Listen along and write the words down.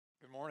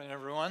Morning,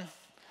 everyone.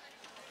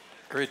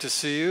 Great to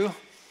see you.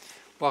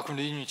 Welcome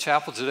to Union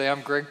Chapel today.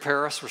 I'm Greg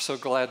Paris. We're so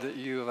glad that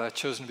you have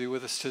chosen to be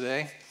with us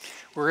today.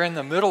 We're in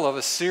the middle of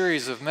a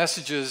series of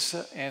messages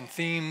and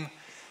theme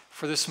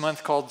for this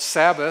month called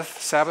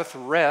Sabbath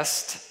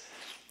rest.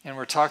 And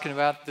we're talking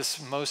about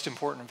this most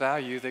important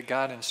value that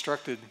God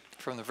instructed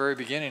from the very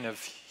beginning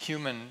of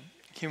human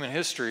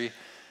history,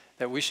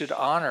 that we should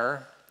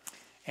honor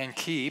and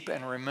keep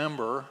and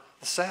remember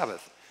the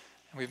Sabbath.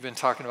 And we've been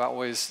talking about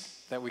ways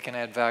that we can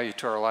add value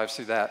to our lives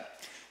through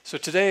that. So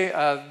today,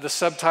 the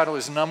subtitle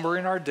is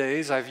Numbering Our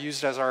Days. I've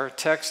used as our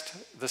text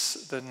the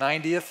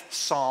 90th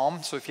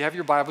Psalm. So if you have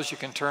your Bibles, you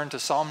can turn to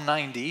Psalm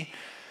 90.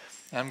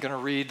 And I'm going to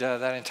read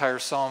that entire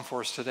psalm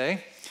for us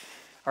today.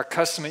 Our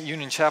custom at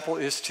Union Chapel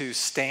is to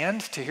stand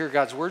to hear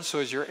God's word. So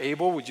as you're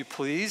able, would you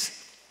please?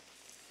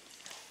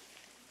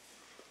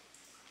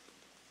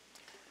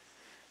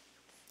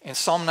 And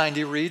Psalm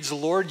 90 reads,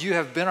 Lord, you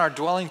have been our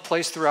dwelling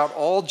place throughout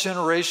all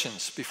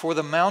generations. Before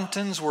the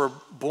mountains were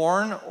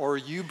born, or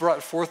you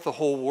brought forth the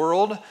whole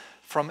world,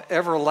 from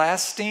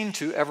everlasting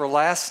to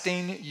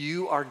everlasting,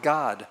 you are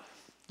God.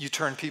 You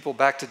turn people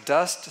back to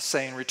dust,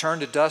 saying, return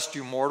to dust,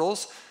 you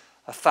mortals.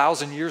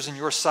 1,000 years in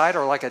your sight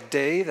are like a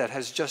day that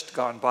has just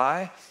gone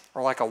by,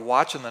 or like a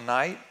watch in the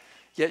night.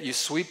 Yet you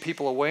sweep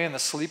people away in the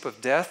sleep of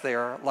death. They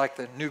are like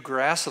the new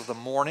grass of the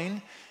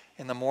morning.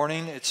 In the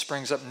morning it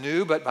springs up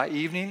new, but by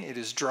evening it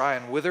is dry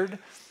and withered.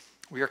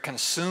 We are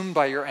consumed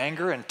by your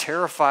anger and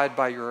terrified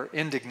by your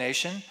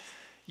indignation.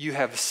 You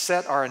have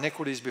set our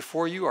iniquities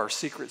before you, our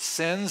secret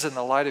sins in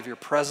the light of your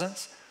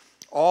presence.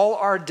 All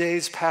our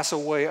days pass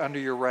away under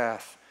your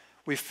wrath.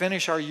 We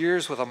finish our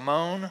years with a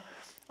moan.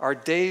 Our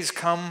days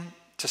come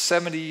to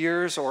 70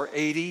 years or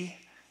 80,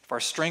 if our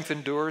strength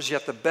endures,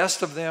 yet the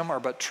best of them are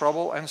but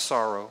trouble and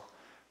sorrow,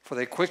 for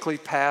they quickly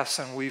pass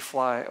and we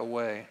fly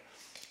away.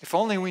 If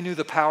only we knew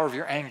the power of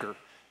your anger.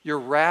 Your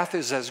wrath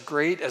is as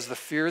great as the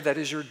fear that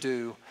is your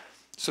due.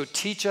 So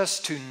teach us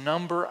to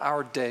number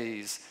our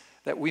days,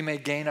 that we may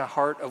gain a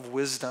heart of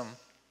wisdom.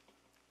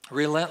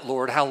 Relent,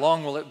 Lord, how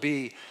long will it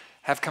be?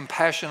 Have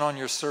compassion on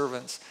your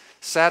servants.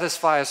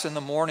 Satisfy us in the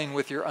morning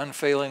with your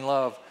unfailing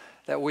love,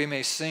 that we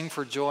may sing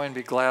for joy and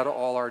be glad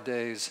all our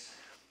days.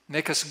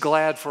 Make us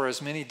glad for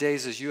as many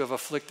days as you have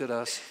afflicted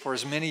us, for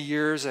as many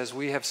years as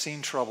we have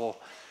seen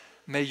trouble.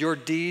 May your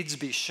deeds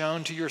be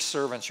shown to your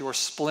servants, your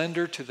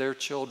splendor to their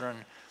children.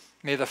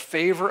 May the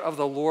favor of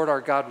the Lord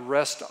our God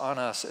rest on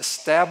us.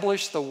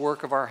 Establish the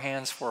work of our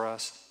hands for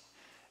us.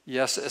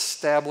 Yes,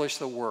 establish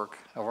the work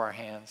of our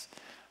hands.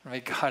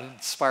 May God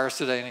inspire us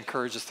today and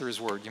encourage us through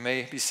his word. You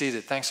may be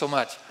seated. Thanks so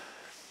much.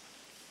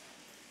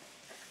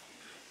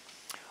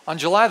 On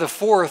July the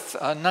 4th,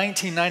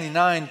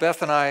 1999,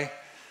 Beth and I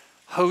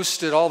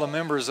hosted all the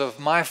members of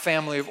my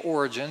family of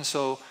origin.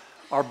 So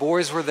our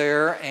boys were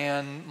there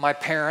and my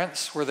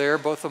parents were there.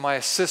 Both of my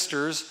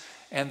sisters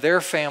and their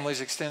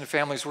families, extended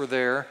families, were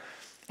there.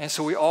 And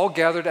so we all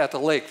gathered at the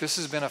lake. This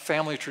has been a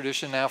family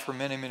tradition now for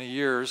many, many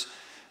years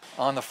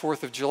on the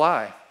 4th of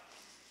July.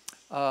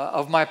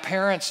 Of my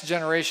parents'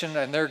 generation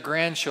and their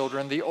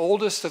grandchildren, the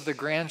oldest of the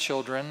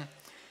grandchildren,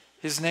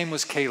 his name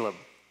was Caleb.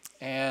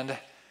 And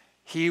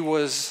he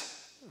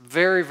was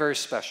very, very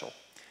special.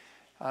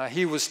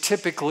 He was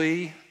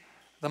typically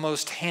the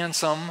most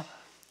handsome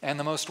and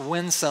the most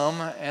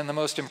winsome and the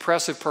most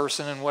impressive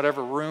person in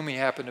whatever room he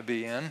happened to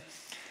be in.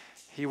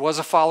 He was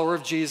a follower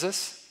of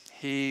Jesus.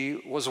 He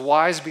was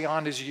wise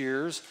beyond his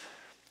years,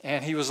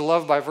 and he was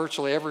loved by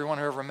virtually everyone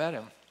who ever met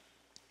him.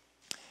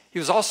 He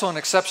was also an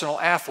exceptional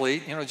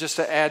athlete. Just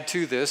to add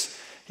to this,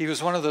 he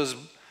was one of those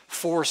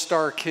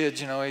 4-star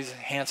kids. He's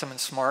handsome and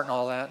smart and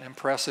all that, and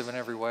impressive in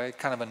every way,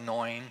 kind of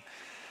annoying.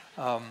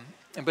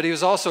 But he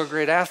was also a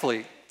great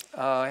athlete.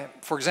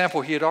 For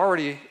example, he had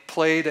already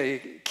played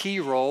a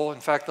key role, in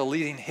fact, the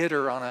leading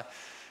hitter on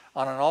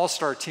an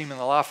all-star team in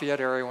the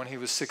Lafayette area when he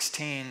was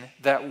 16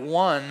 that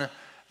won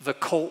the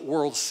Colt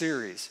World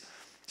Series.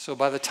 So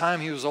by the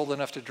time he was old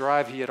enough to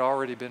drive, he had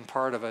already been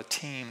part of a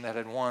team that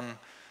had won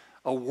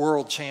a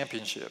world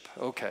championship.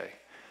 Okay.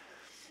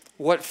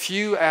 What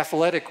few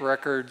athletic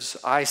records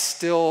I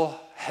still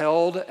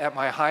held at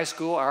my high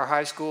school, our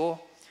high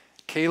school,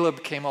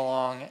 Caleb came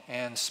along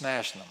and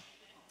smashed them.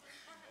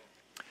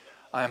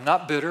 I am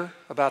not bitter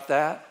about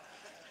that.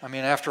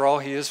 After all,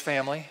 he is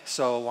family,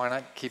 so why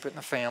not keep it in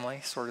the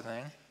family sort of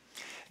thing.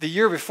 The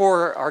year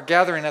before our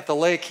gathering at the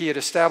lake, he had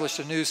established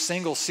a new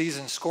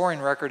single-season scoring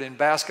record in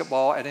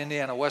basketball at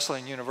Indiana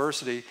Wesleyan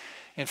University.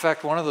 In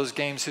fact, one of those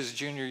games his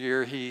junior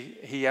year,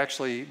 he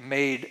actually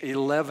made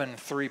 11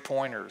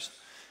 three-pointers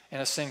in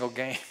a single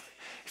game.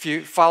 If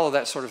you follow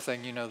that sort of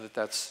thing, you know that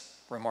that's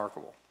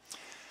remarkable.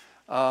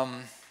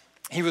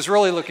 He was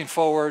really looking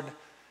forward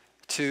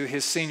to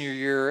his senior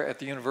year at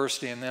the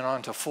university and then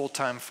on to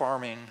full-time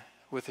farming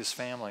with his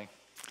family.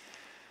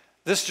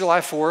 This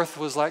July 4th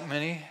was like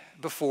many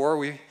before.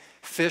 We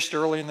fished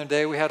early in the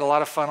day. We had a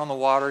lot of fun on the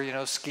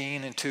water,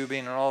 skiing and tubing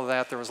and all of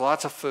that. There was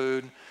lots of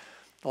food,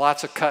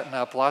 lots of cutting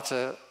up, lots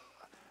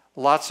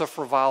of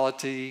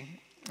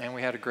frivolity, and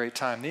we had a great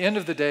time. The end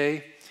of the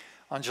day,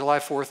 on July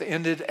 4th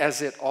ended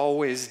as it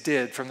always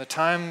did. From the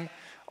time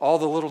all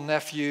the little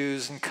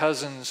nephews and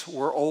cousins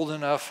were old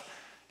enough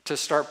to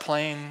start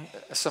playing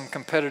some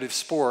competitive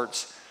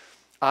sports,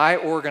 I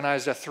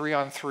organized a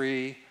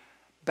 3-on-3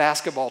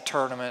 basketball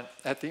tournament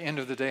at the end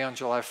of the day on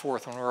July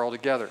 4th when we were all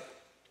together.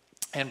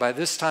 And by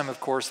this time, of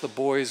course, the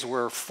boys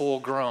were full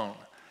grown.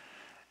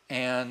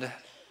 And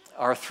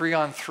our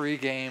 3-on-3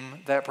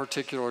 game that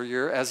particular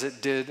year, as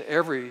it did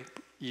every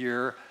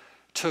year,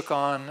 took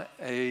on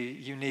a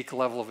unique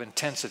level of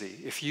intensity.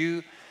 If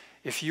you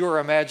are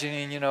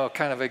imagining,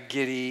 kind of a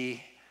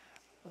giddy,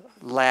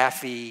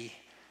 laughy,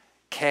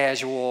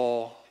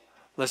 casual,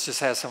 let's just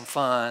have some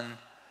fun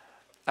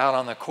out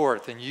on the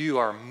court, then you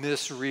are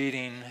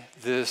misreading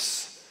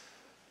this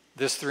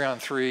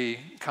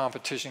 3-on-3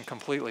 competition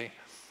completely.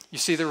 You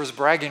see, there was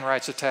bragging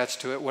rights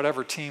attached to it.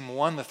 Whatever team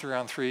won the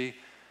 3-on-3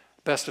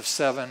 best of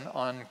 7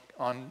 on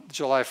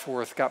July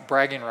 4th got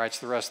bragging rights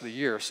the rest of the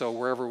year. So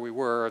wherever we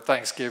were,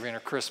 Thanksgiving or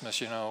Christmas,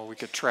 we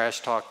could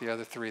trash talk the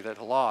other 3 that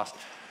had lost.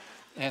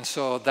 And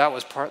so that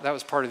was part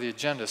of the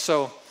agenda.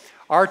 So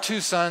our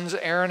 2 sons,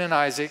 Aaron and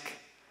Isaac,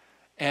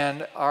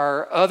 and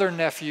our other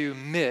nephew,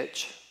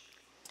 Mitch,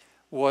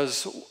 our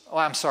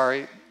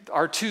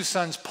 2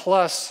 sons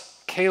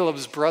plus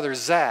Caleb's brother,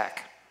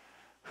 Zach,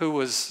 who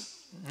was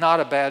not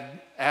a bad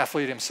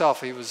athlete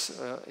himself. He was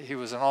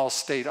an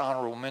all-state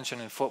honorable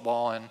mention in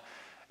football and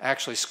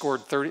actually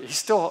scored 30. He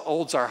still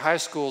holds our high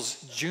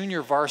school's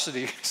junior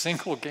varsity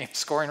single game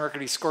scoring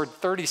record. He scored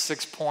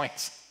 36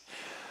 points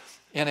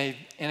in a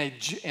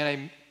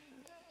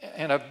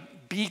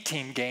B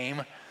team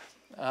game,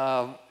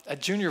 a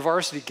junior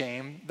varsity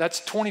game. That's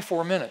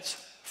 24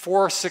 minutes.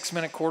 4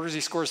 6-minute quarters. He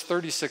scores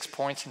 36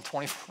 points in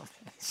 24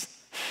 minutes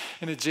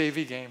in a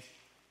JV game.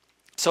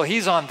 So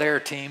he's on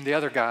their team, the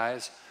other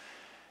guys.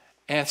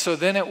 And so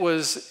then it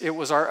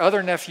was our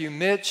other nephew,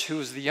 Mitch, who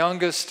was the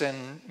youngest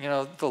and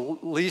the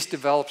least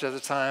developed at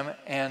the time,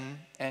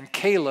 and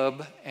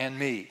Caleb and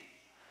me.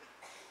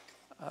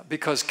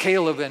 Because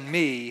Caleb and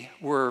me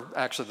were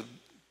actually the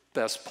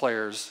best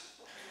players.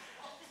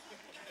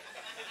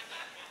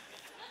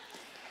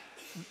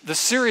 The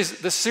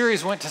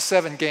series went to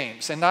 7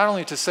 games, and not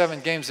only to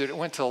 7 games, it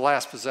went to the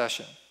last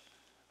possession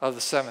of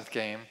the 7th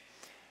game.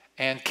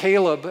 And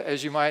Caleb,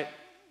 as you might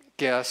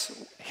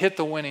guess, hit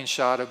the winning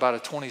shot, about a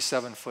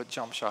 27-foot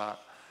jump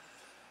shot.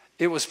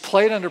 It was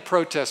played under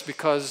protest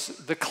because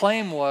the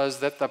claim was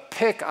that the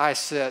pick I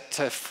set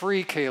to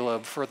free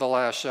Caleb for the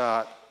last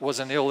shot was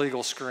an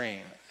illegal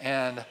screen.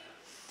 And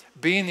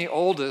being the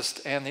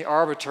oldest and the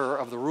arbiter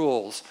of the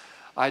rules,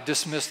 I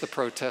dismissed the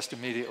protest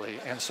immediately.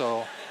 And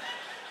so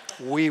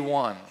we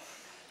won.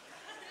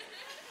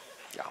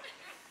 Yeah.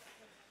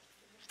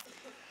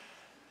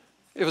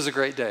 It was a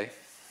great day.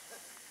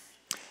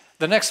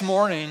 The next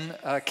morning,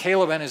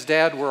 Caleb and his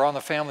dad were on the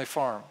family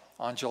farm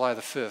on July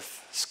the 5th,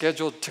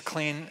 scheduled to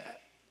clean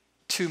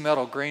 2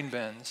 metal grain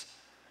bins.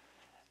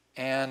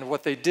 And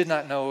what they did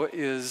not know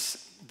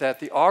is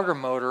that the auger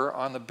motor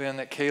on the bin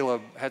that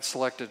Caleb had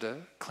selected to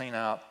clean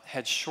out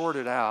had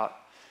shorted out,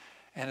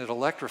 and it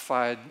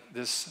electrified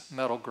this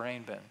metal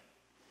grain bin.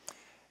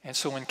 And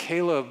so when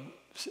Caleb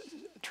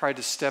tried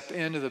to step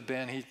into the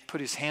bin, he put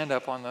his hand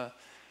up on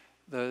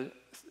the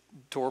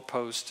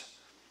doorpost,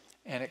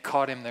 and it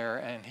caught him there,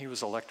 and he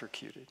was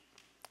electrocuted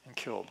and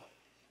killed.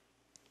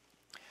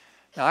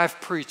 Now,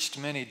 I've preached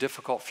many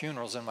difficult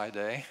funerals in my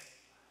day.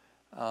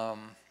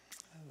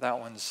 That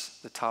one's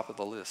the top of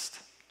the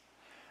list.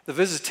 The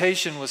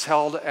visitation was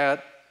held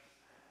at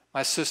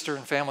my sister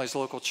and family's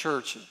local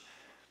church.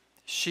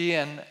 She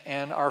and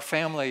our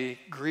family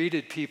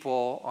greeted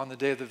people on the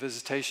day of the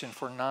visitation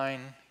for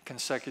 9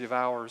 consecutive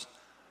hours.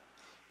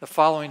 The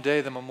following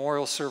day, the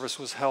memorial service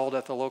was held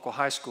at the local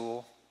high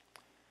school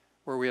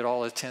where we had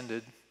all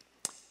attended,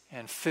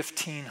 and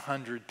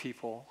 1,500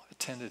 people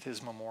attended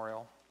his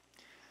memorial.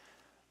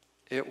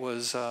 It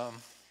was a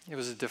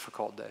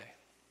difficult day.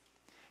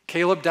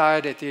 Caleb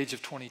died at the age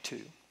of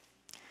 22.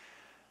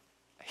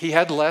 He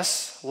had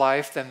less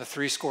life than the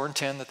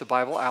 70 that the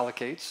Bible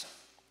allocates,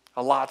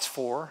 a lot's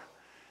for.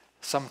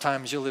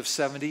 Sometimes you live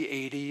 70,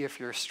 80 if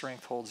your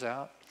strength holds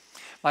out.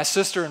 My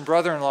sister and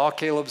brother-in-law,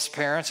 Caleb's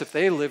parents, if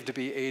they live to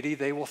be 80,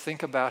 they will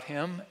think about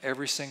him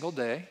every single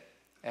day,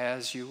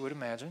 as you would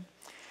imagine.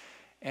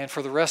 And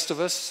for the rest of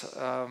us,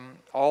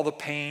 all the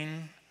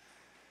pain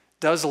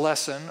does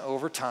lessen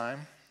over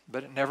time,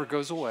 but it never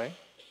goes away.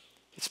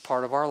 It's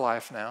part of our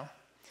life now.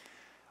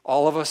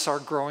 All of us are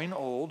growing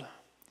old.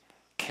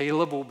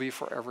 Caleb will be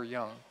forever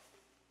young.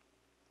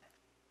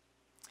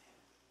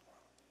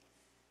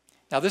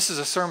 Now, this is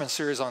a sermon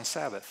series on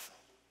Sabbath,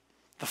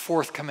 the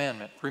 4th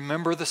commandment.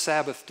 Remember the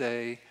Sabbath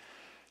day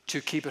to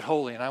keep it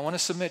holy. And I want to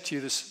submit to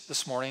you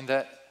this morning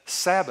that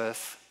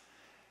Sabbath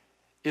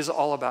is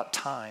all about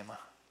time.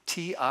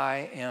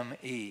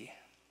 T-I-M-E.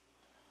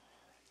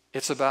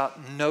 It's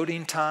about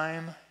noting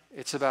time.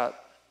 It's about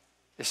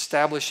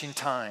establishing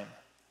time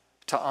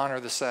to honor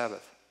the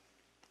Sabbath.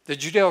 The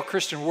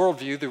Judeo-Christian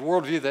worldview, the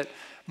worldview that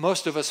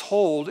most of us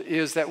hold,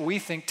 is that we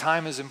think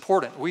time is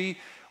important. We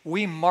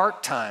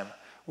mark time.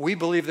 We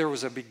believe there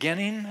was a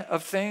beginning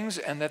of things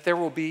and that there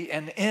will be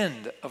an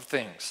end of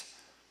things.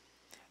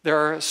 There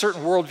are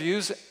certain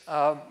worldviews,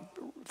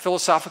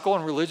 philosophical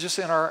and religious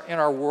in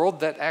our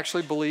world, that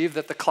actually believe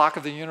that the clock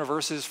of the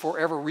universe is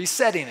forever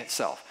resetting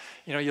itself.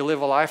 You know, you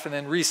live a life and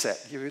then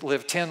reset. You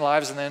live 10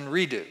 lives and then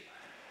redo.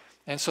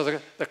 And so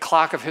the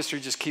clock of history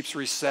just keeps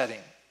resetting.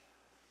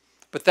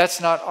 But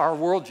that's not our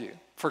worldview.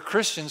 For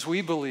Christians,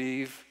 we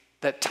believe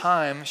that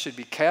time should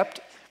be kept,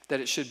 that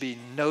it should be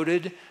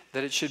noted,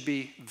 that it should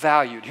be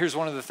valued. Here's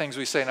one of the things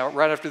we say. Now,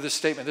 right after this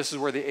statement, this is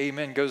where the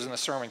amen goes in the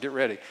sermon. Get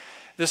ready.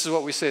 This is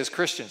what we say as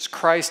Christians.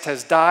 Christ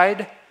has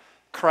died.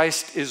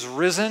 Christ is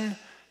risen.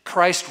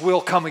 Christ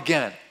will come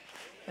again.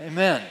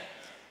 Amen.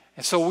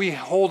 And so we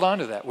hold on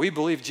to that. We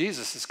believe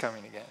Jesus is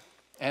coming again.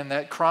 And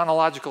that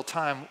chronological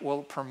time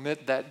will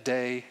permit that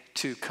day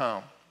to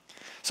come.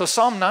 So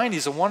Psalm 90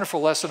 is a wonderful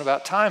lesson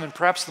about time, and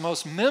perhaps the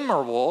most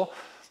memorable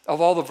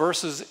of all the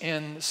verses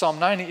in Psalm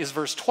 90 is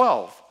verse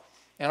 12.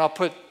 And I'll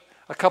put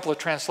a couple of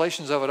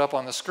translations of it up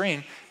on the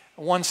screen.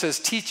 One says,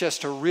 teach us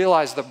to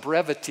realize the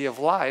brevity of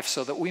life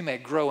so that we may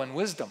grow in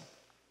wisdom.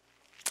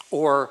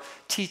 Or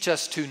teach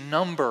us to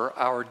number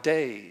our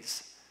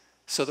days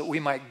so that we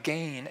might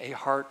gain a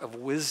heart of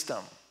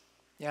wisdom.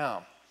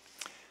 Yeah.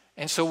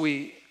 And so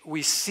we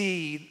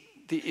see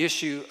the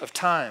issue of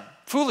time.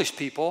 Foolish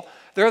people,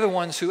 they're the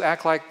ones who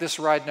act like this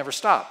ride never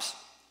stops.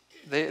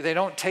 They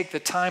don't take the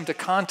time to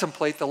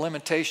contemplate the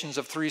limitations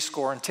of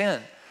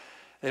 70.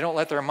 They don't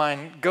let their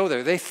mind go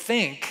there. They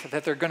think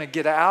that they're going to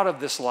get out of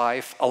this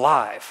life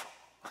alive.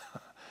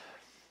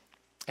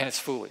 And it's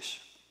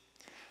foolish.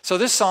 So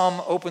this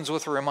psalm opens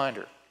with a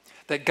reminder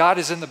that God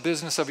is in the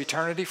business of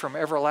eternity from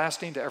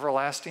everlasting to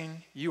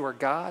everlasting. You are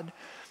God.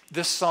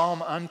 This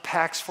psalm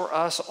unpacks for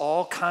us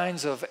all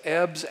kinds of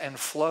ebbs and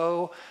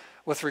flow.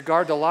 With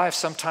regard to life,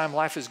 sometimes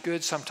life is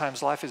good,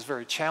 sometimes life is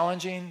very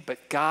challenging,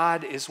 but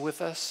God is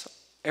with us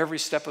every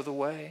step of the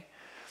way.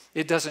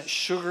 It doesn't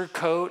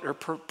sugarcoat or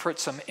put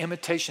some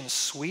imitation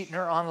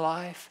sweetener on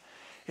life.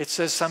 It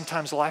says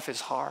sometimes life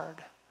is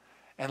hard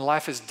and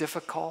life is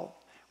difficult.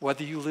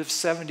 Whether you live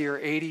 70 or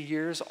 80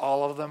 years,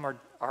 all of them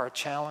are a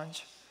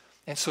challenge.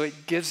 And so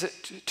it gives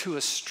it to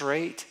us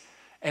straight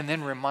and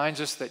then reminds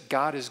us that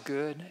God is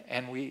good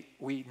and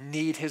we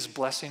need his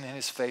blessing and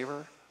his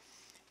favor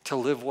to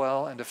live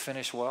well and to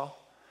finish well.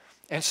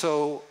 And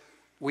so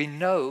we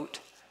note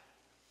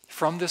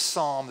from this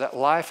psalm that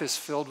life is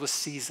filled with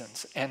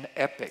seasons and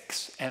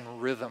epics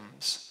and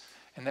rhythms,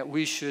 and that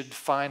we should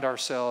find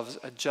ourselves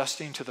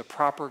adjusting to the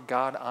proper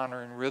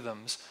God-honoring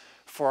rhythms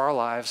for our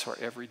lives, for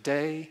every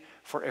day,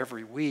 for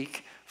every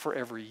week, for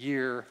every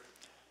year,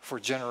 for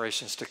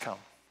generations to come.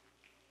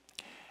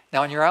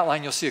 Now, in your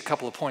outline, you'll see a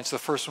couple of points. The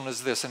first one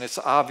is this, and it's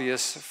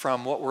obvious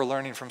from what we're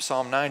learning from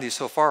Psalm 90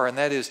 so far, and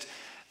that is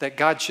that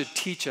God should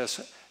teach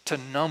us to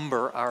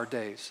number our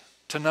days.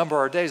 To number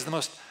our days. The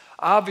most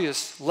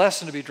obvious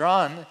lesson to be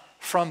drawn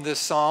from this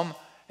psalm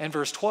in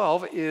verse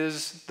 12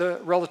 is the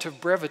relative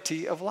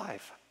brevity of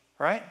life,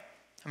 right?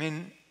 I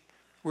mean,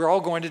 we're all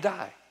going to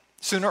die.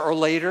 Sooner or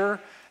later,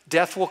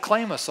 death will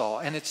claim us all.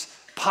 And it's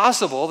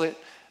possible that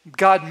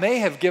God may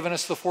have given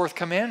us the fourth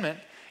commandment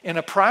in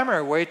a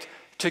primary way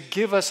to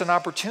give us an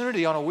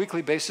opportunity on a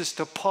weekly basis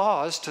to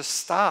pause, to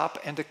stop,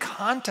 and to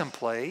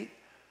contemplate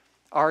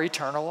our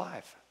eternal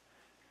life.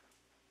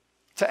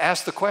 To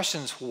ask the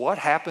questions, what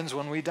happens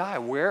when we die?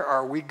 Where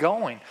are we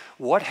going?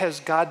 What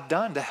has God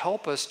done to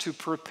help us to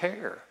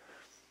prepare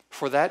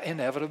for that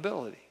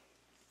inevitability?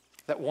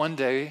 That one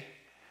day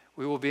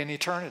we will be in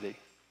eternity.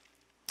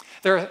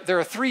 There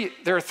are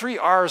three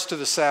R's to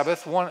the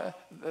Sabbath.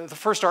 The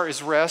first R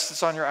is rest.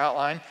 It's on your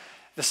outline.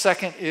 The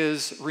second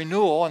is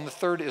renewal, and the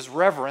third is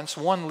reverence.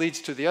 One leads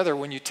to the other.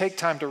 When you take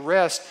time to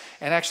rest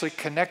and actually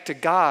connect to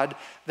God,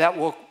 that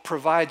will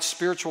provide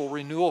spiritual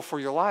renewal for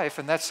your life,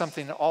 and that's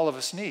something that all of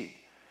us need.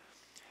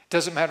 It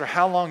doesn't matter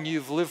how long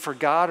you've lived for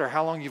God or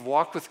how long you've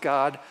walked with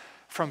God.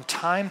 From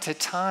time to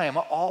time,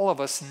 all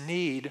of us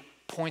need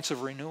points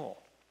of renewal.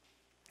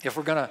 If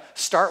we're going to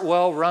start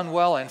well, run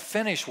well, and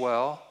finish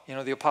well, you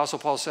know, the Apostle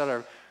Paul said,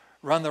 I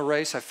run the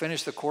race, I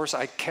finished the course,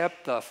 I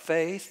kept the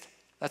faith.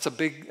 That's a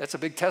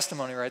big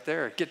testimony right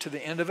there. Get to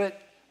the end of it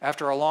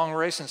after a long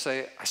race and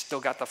say, I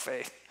still got the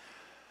faith.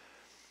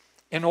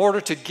 In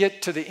order to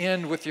get to the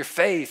end with your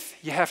faith,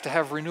 you have to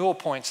have renewal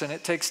points, and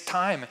it takes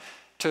time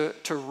to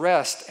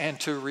rest and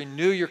to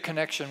renew your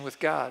connection with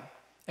God.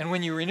 And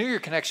when you renew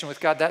your connection with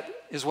God, that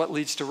is what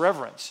leads to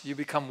reverence. You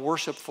become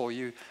worshipful,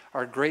 you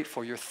are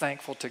grateful, you're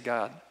thankful to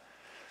God.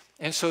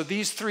 And so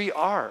these three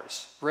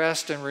R's,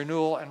 rest and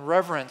renewal and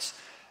reverence,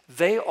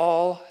 they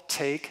all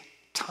take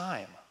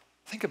time.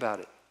 Think about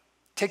it.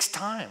 It takes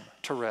time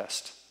to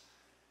rest.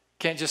 You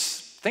can't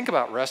just think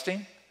about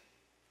resting,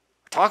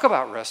 talk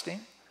about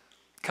resting,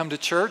 come to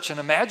church and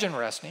imagine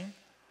resting,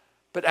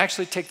 but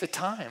actually take the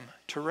time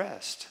to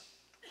rest.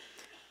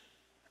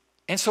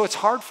 And so it's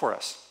hard for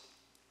us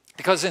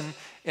because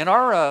in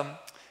our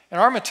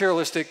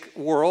materialistic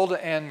world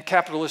and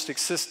capitalistic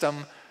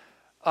system,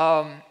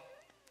 time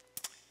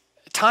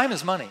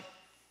is money.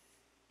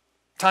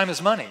 Time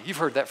is money. You've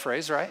heard that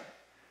phrase, right?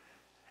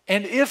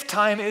 And if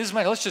time is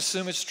money, let's just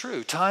assume it's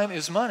true. Time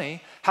is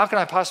money. How can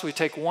I possibly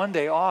take one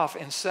day off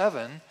in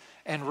 7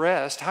 and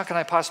rest? How can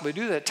I possibly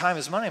do that? Time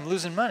is money. I'm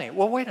losing money.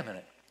 Well, wait a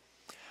minute.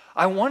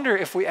 I wonder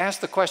if we ask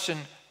the question,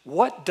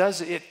 what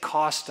does it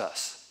cost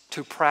us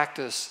to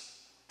practice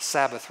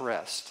Sabbath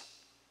rest?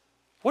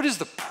 What is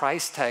the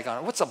price tag on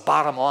it? What's the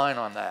bottom line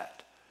on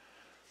that?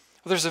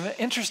 Well, there's an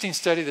interesting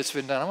study that's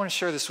been done. I want to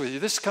share this with you.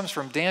 This comes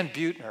from Dan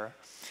Buettner.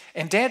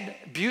 And Dan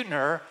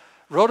Buettner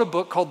wrote a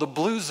book called The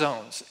Blue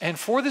Zones. And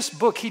for this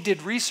book, he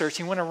did research.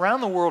 He went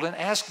around the world and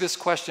asked this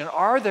question: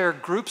 are there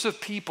groups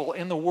of people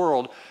in the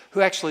world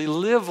who actually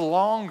live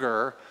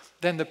longer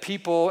than the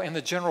people in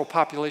the general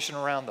population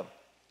around them?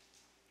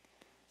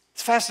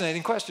 It's a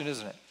fascinating question,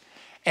 isn't it?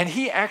 And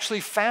he actually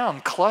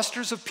found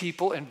clusters of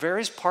people in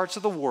various parts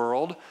of the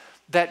world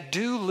that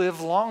do live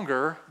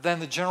longer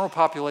than the general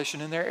population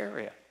in their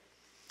area.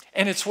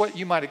 And it's what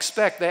you might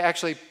expect. They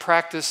actually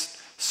practiced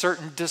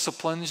certain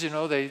disciplines.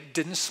 They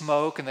didn't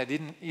smoke, and they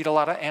didn't eat a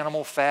lot of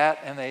animal fat,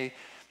 and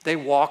they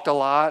walked a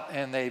lot,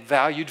 and they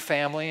valued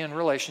family and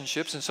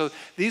relationships. And so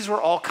these were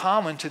all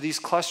common to these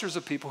clusters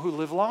of people who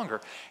live longer.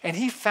 And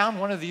he found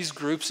one of these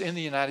groups in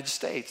the United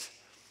States.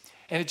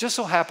 And it just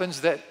so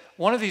happens that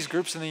one of these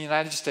groups in the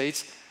United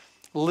States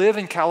live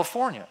in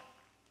California,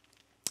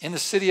 in the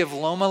city of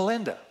Loma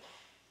Linda.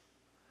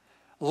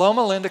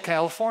 Loma Linda,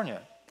 California.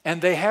 And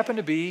they happen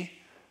to be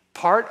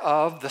part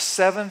of the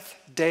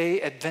Seventh-day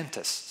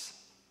Adventists.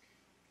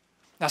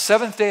 Now,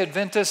 Seventh-day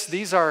Adventists,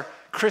 these are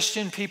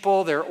Christian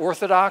people. They're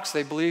Orthodox.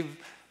 They believe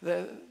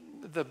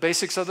the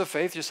basics of the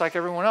faith just like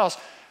everyone else,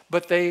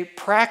 but they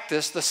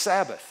practice the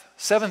Sabbath.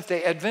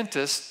 Seventh-day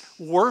Adventists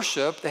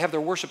worship. They have their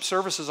worship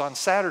services on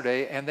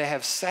Saturday, and they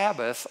have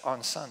Sabbath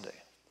on Sunday.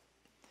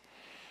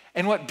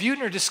 And what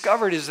Buettner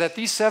discovered is that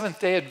these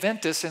Seventh-day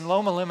Adventists in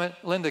Loma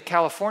Linda,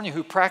 California,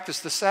 who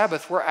practiced the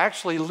Sabbath, were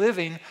actually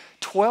living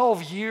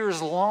 12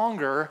 years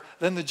longer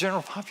than the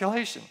general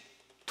population.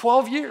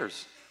 12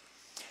 years.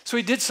 So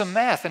he did some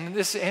math, and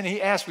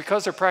he asked,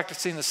 because they're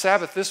practicing the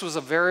Sabbath, this was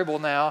a variable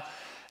now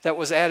that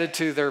was added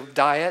to their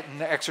diet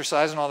and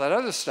exercise and all that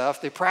other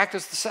stuff. They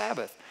practiced the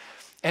Sabbath.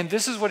 And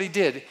this is what he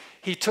did.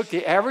 He took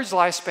the average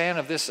lifespan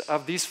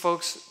of these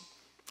folks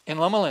in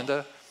Loma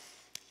Linda,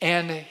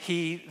 and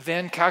he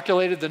then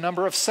calculated the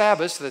number of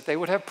Sabbaths that they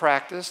would have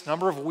practiced,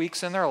 number of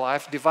weeks in their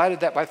life, divided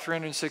that by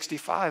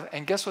 365,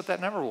 and guess what that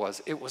number was?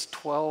 It was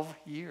 12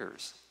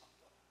 years.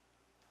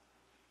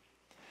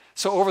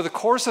 So over the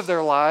course of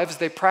their lives,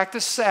 they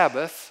practiced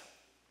Sabbath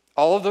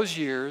all of those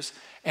years,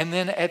 and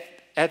then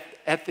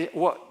at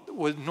what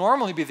would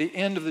normally be the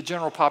end of the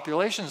general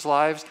population's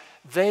lives,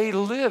 they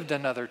lived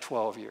another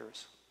 12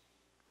 years.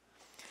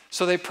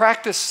 So they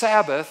practiced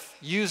Sabbath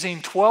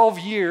using 12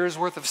 years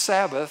worth of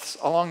Sabbaths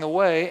along the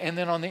way, and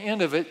then on the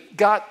end of it,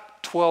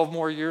 got 12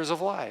 more years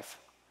of life.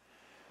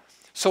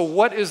 So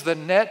what is the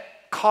net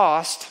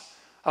cost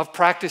of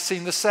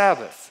practicing the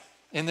Sabbath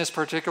in this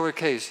particular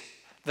case?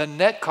 The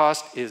net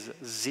cost is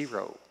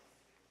 0.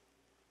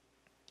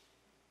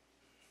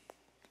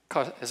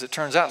 As it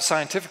turns out,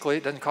 scientifically,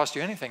 it doesn't cost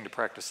you anything to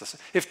practice this.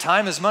 If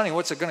time is money,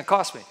 what's it going to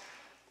cost me?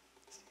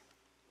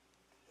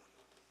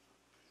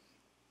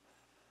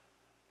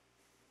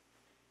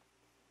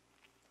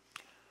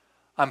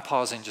 I'm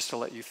pausing just to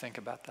let you think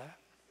about that.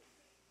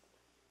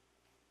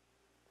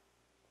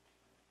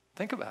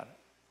 Think about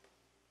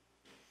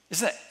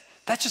it.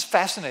 That's just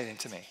fascinating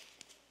to me.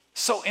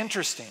 So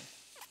interesting.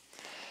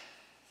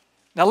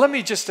 Now let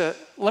me just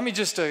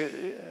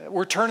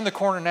we're turning the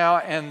corner now,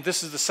 and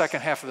this is the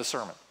second half of the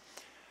sermon.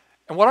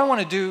 And what I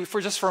want to do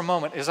for a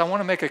moment is I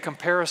want to make a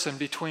comparison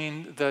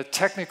between the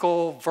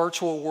technical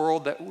virtual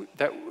world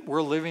that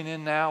we're living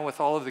in now with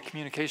all of the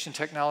communication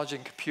technology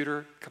and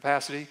computer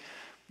capacity,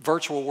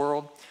 virtual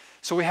world.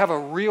 So we have a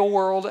real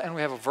world and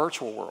we have a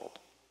virtual world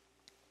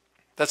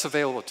that's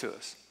available to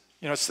us.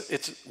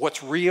 It's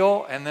what's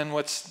real and then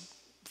what's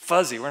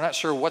fuzzy. We're not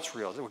sure what's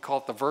real. We call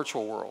it the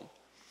virtual world.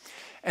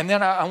 And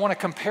then I want to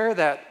compare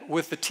that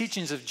with the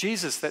teachings of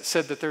Jesus that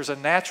said that there's a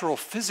natural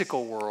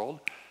physical world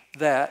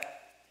that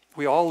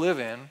we all live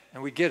in,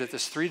 and we get it,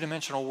 this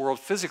three-dimensional world,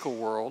 physical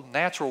world,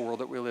 natural world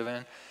that we live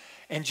in.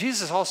 And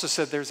Jesus also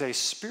said there's a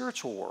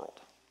spiritual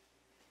world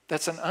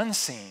that's an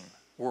unseen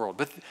world.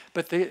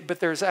 But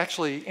there's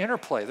actually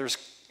interplay. There's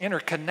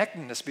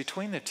interconnectedness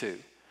between the two.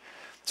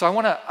 So I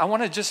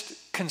want to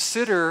just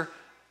consider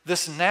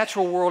this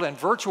natural world and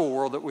virtual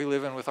world that we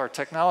live in with our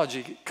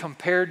technology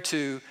compared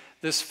to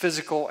this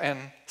physical and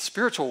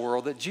spiritual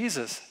world that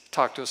Jesus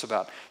talked to us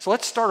about. So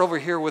let's start over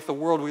here with the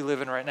world we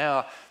live in right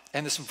now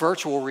and this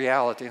virtual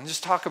reality, and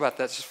just talk about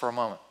that just for a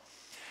moment.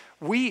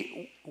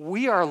 We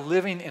are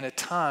living in a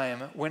time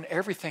when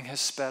everything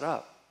has sped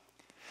up.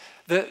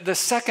 The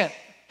second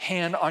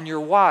hand on your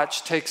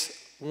watch takes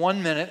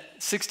 1 minute,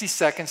 60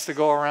 seconds to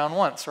go around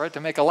once, right, to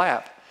make a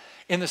lap.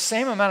 In the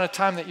same amount of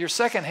time that your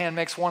second hand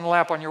makes one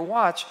lap on your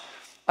watch,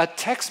 a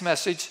text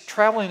message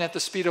traveling at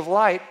the speed of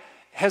light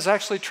has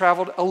actually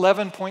traveled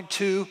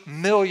 11.2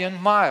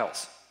 million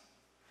miles.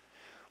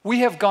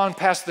 We have gone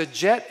past the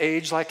jet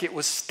age like it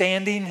was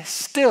standing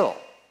still.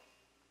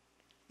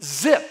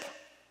 Zip.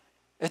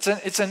 It's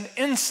an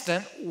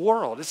instant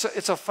world.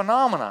 It's a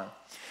phenomenon.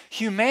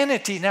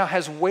 Humanity now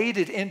has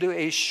waded into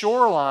a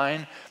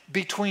shoreline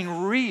between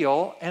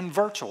real and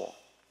virtual,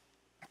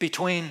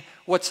 between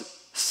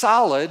what's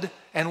solid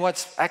and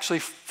what's actually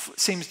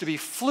seems to be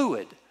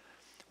fluid,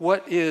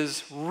 what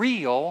is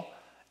real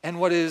and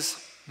what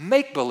is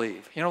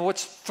make-believe. You know,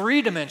 what's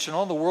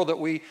three-dimensional, the world that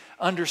we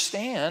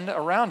understand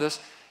around us,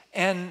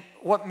 and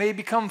what may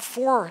become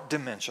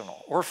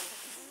four-dimensional or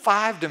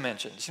five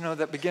dimensions, you know,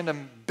 that begin to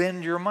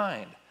bend your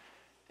mind,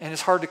 and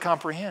it's hard to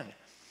comprehend.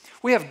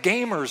 We have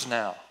gamers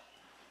now.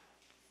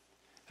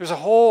 There's a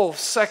whole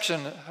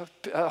section,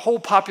 a whole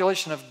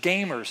population of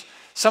gamers.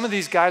 Some of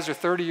these guys are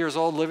 30 years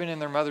old, living in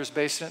their mother's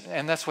basement,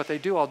 and that's what they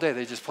do all day.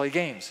 They just play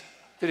games,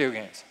 video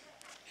games.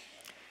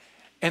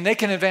 And they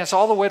can advance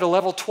all the way to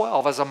level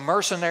 12 as a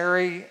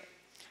mercenary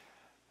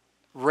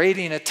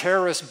raiding a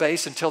terrorist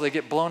base until they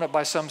get blown up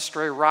by some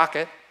stray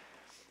rocket.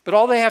 But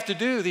all they have to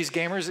do, these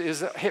gamers,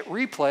 is hit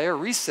replay or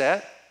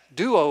reset,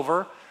 do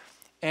over,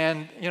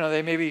 and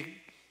they maybe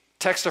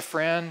text a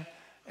friend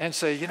and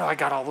say, I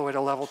got all the way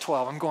to level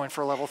 12. I'm going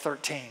for level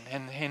 13.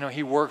 And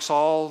he works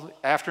all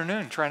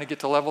afternoon trying to get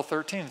to level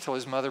 13 until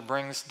his mother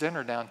brings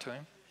dinner down to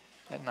him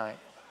at night.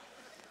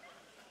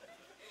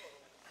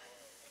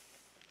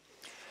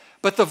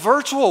 But the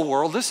virtual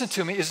world, listen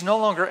to me, is no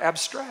longer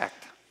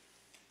abstract.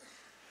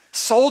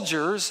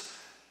 Soldiers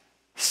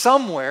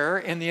somewhere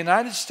in the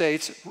United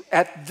States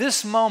at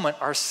this moment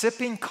are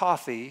sipping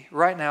coffee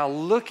right now,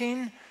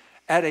 looking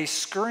at a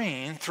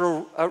screen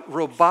through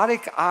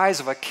robotic eyes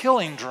of a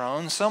killing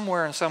drone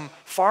somewhere in some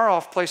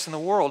far-off place in the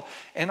world,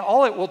 and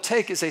all it will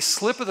take is a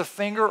slip of the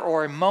finger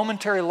or a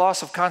momentary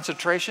loss of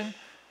concentration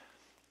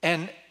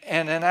and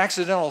an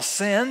accidental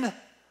send,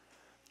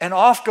 and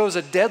off goes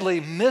a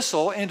deadly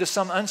missile into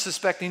some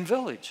unsuspecting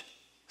village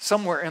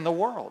somewhere in the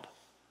world.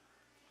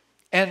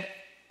 And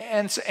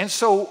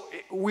so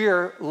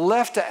we're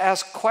left to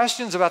ask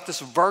questions about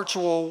this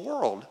virtual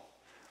world.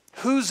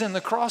 Who's in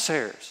the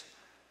crosshairs?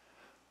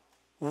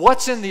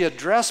 What's in the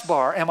address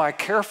bar? Am I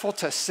careful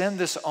to send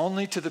this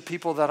only to the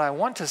people that I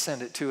want to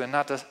send it to and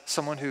not to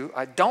someone who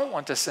I don't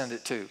want to send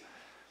it to?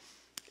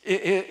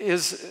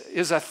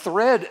 Is a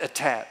thread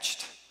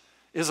attached?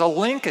 Is a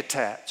link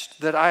attached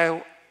that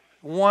I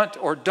want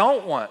or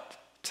don't want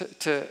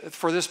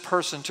for this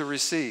person to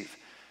receive?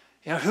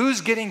 Who's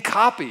getting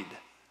copied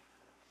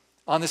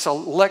on this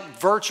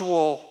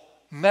virtual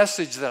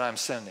message that I'm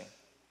sending?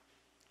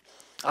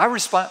 I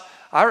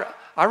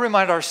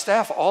remind our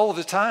staff all of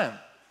the time,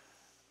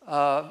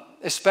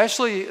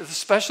 especially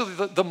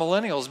the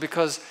millennials,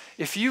 because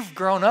if you've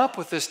grown up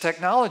with this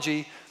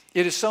technology,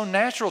 it is so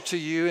natural to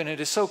you and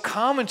it is so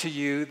common to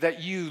you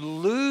that you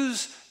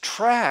lose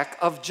track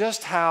of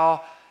just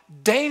how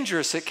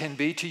dangerous it can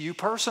be to you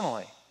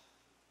personally.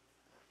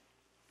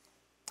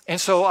 And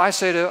so I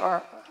say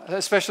to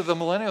especially the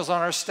millennials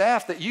on our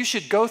staff, that you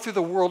should go through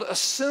the world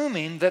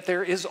assuming that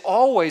there is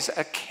always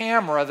a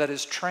camera that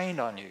is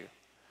trained on you.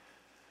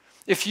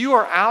 If you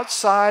are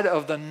outside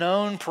of the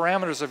known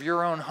parameters of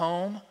your own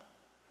home,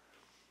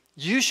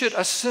 you should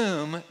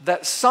assume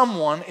that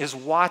someone is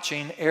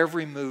watching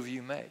every move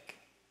you make.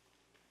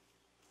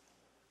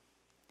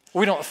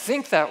 We don't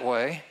think that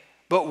way,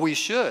 but we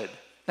should.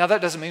 Now,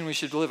 that doesn't mean we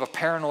should live a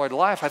paranoid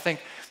life. I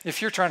think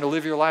if you're trying to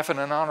live your life in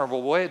an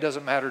honorable way, it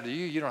doesn't matter to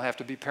you. You don't have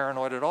to be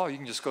paranoid at all. You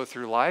can just go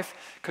through life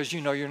because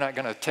you're not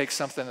going to take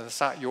something that's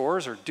not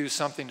yours or do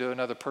something to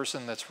another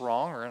person that's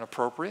wrong or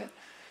inappropriate.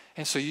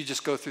 And so you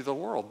just go through the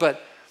world.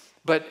 But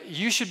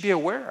you should be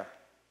aware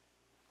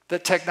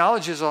that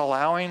technology is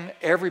allowing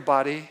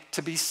everybody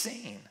to be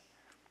seen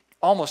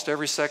almost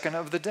every second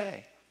of the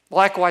day.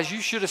 Likewise,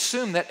 you should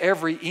assume that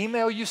every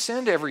email you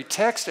send, every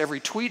text, every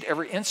tweet,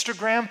 every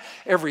Instagram,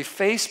 every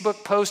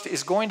Facebook post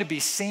is going to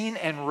be seen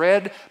and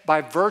read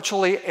by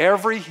virtually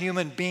every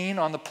human being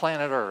on the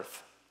planet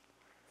Earth.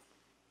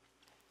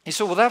 You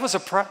say, well, that was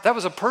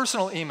a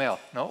personal email.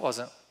 No, it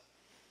wasn't.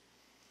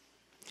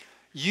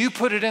 You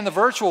put it in the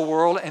virtual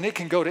world and it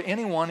can go to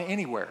anyone,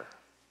 anywhere.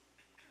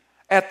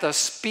 At the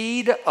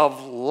speed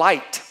of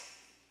light.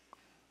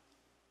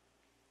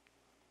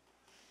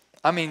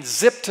 I mean,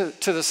 zip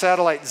to the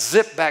satellite,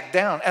 zip back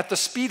down at the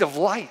speed of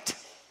light.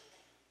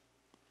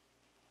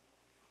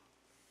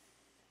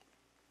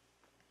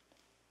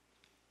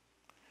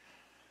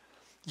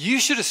 You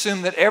should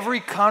assume that every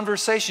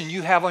conversation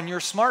you have on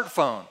your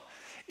smartphone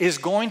is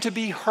going to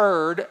be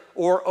heard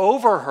or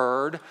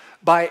overheard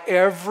by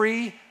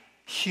every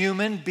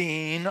human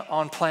being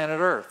on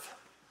planet Earth.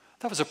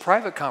 That was a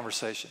private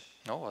conversation.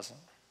 No, it wasn't.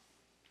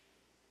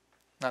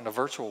 Not in a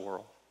virtual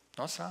world.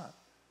 No, it's not.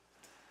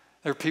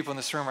 There are people in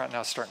this room right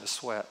now starting to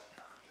sweat.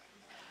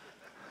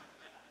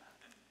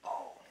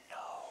 Oh no.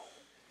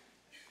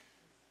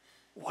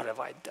 What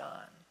have I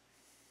done?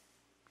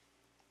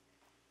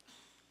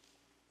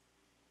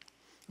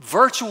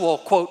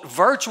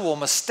 Virtual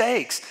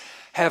mistakes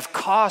have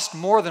cost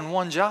more than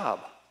one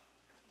job,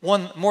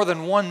 more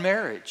than one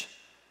marriage,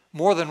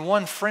 more than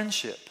one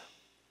friendship.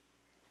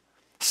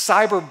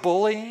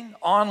 Cyberbullying,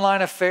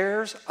 online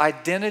affairs,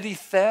 identity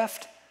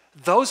theft,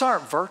 those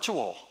aren't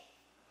virtual.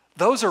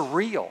 Those are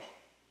real.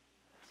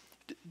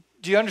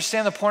 Do you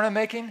understand the point I'm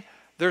making?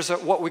 There's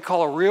what we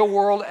call a real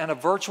world and a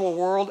virtual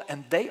world,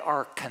 and they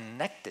are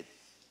connected.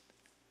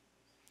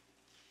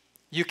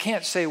 You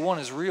can't say one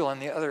is real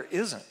and the other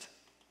isn't.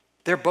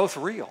 They're both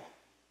real.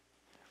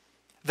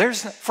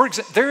 For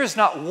example, there is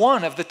not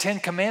one of the 10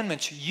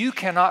 commandments you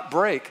cannot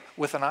break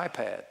with an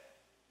iPad.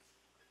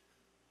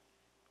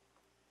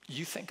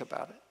 You think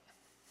about it.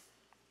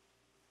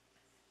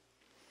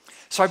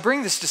 So I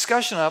bring this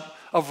discussion up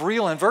of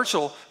real and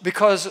virtual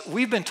because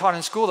we've been taught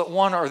in school that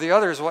one or the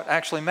other is what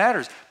actually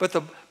matters. But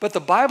the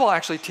Bible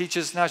actually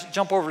teaches, now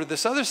jump over to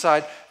this other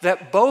side,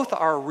 that both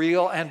are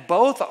real and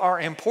both are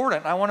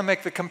important. I want to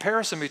make the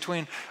comparison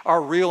between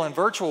our real and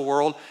virtual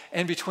world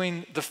and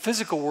between the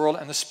physical world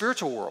and the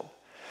spiritual world.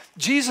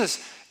 Jesus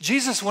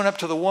went up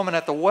to the woman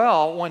at the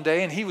well one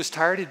day, and he was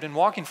tired. He'd been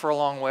walking for a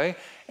long way,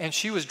 and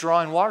she was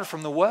drawing water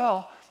from the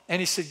well, and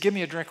he said, "Give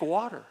me a drink of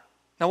water."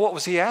 Now, what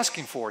was he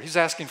asking for? He's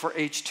asking for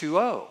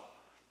H2O.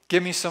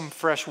 Give me some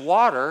fresh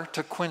water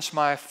to quench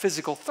my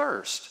physical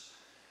thirst.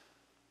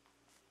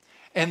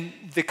 And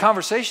the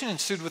conversation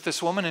ensued with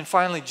this woman, and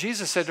finally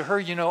Jesus said to her,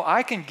 "You know,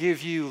 I can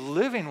give you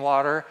living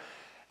water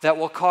that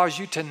will cause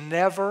you to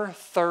never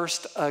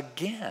thirst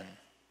again,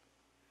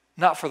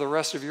 not for the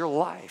rest of your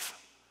life."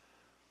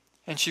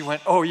 And she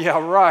went, "Oh, yeah,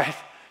 right.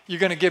 You're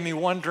going to give me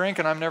one drink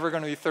and I'm never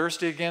going to be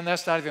thirsty again?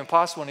 That's not even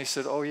possible." And he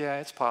said, "Oh, yeah,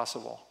 it's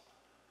possible."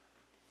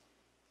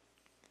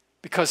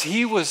 Because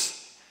he was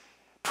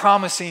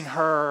promising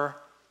her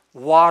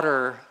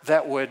water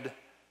that would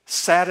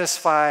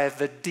satisfy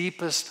the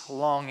deepest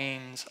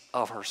longings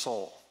of her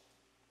soul.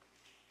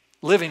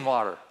 Living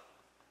water.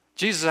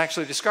 Jesus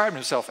actually described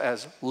himself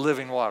as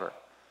living water.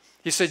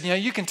 He said,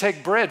 you can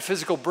take bread,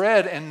 physical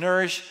bread, and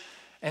nourish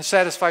and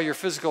satisfy your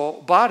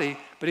physical body,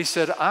 but he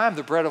said, I'm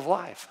the bread of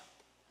life.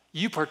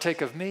 You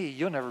partake of me,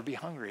 you'll never be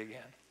hungry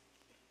again.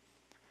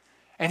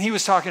 And he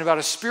was talking about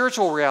a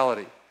spiritual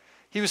reality.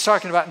 He was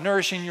talking about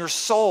nourishing your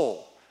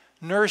soul,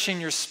 nourishing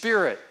your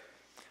spirit.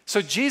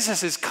 So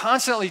Jesus is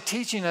constantly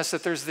teaching us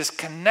that there's this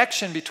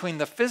connection between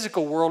the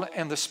physical world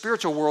and the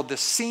spiritual world, the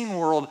seen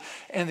world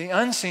and the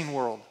unseen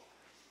world.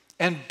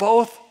 And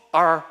both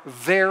are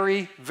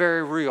very,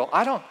 very real.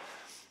 I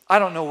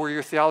don't know where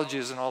your theology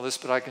is in all this,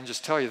 but I can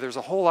just tell you there's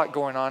a whole lot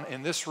going on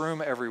in this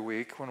room every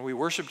week when we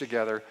worship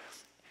together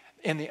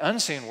in the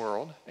unseen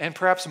world, and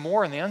perhaps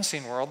more in the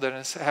unseen world than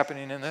is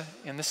happening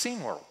in the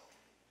seen world.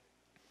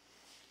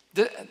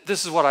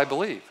 This is what I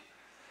believe.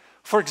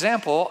 For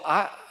example,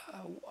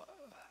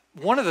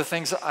 one of the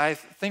things that I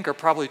think are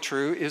probably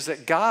true is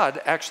that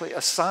God actually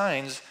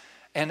assigns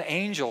an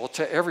angel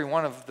to every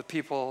one of the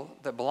people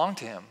that belong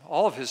to him.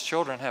 All of his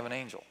children have an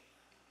angel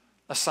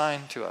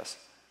assigned to us,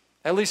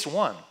 at least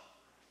one.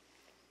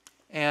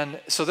 And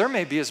so there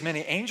may be as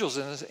many angels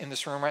in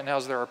this room right now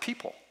as there are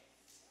people.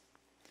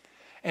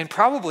 And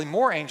probably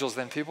more angels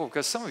than people,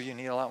 because some of you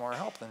need a lot more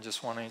help than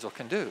just one angel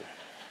can do.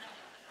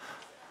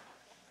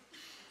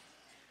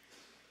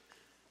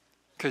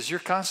 Because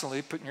you're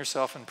constantly putting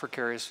yourself in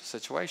precarious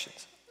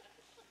situations.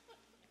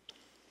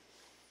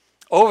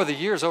 Over the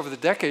years, over the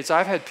decades,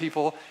 I've had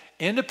people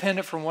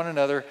independent from one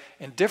another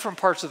in different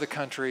parts of the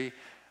country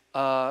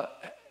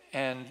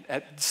and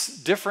at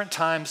different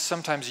times,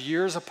 sometimes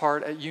years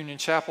apart at Union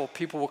Chapel,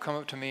 people will come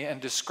up to me and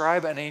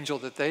describe an angel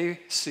that they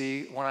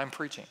see when I'm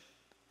preaching.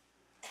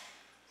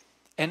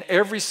 And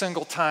every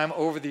single time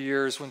over the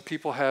years when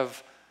people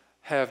have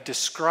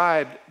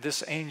described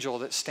this angel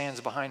that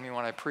stands behind me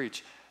when I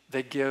preach,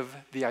 they give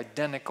the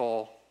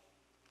identical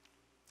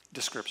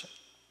description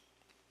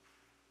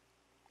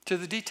to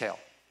the detail.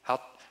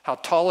 How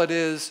tall it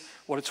is,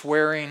 what it's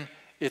wearing,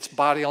 its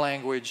body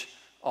language,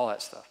 all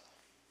that stuff.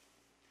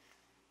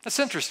 That's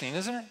interesting,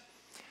 isn't it?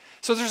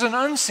 So there's an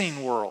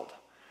unseen world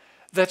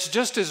that's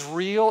just as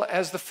real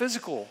as the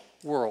physical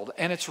world,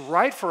 and it's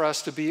right for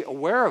us to be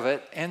aware of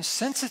it and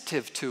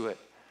sensitive to it.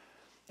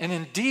 And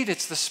indeed,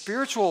 it's the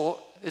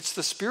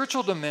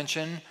spiritual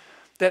dimension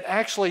that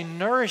actually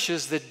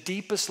nourishes the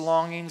deepest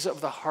longings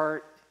of the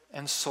heart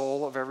and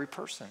soul of every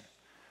person.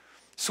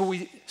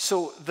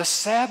 So the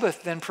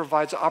Sabbath then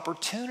provides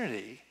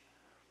opportunity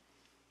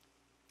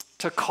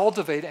to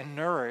cultivate and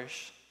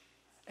nourish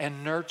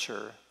and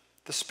nurture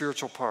the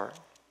spiritual part.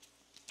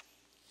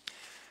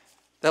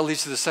 That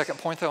leads to the second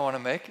point that I want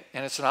to make,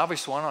 and it's an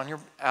obvious one on your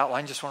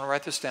outline. Just want to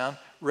write this down.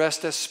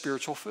 Rest as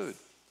spiritual food.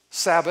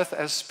 Sabbath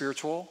as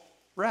spiritual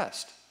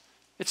rest.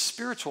 It's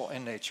spiritual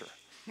in nature.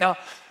 Now,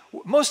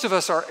 most of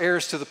us are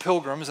heirs to the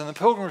Pilgrims, and the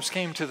Pilgrims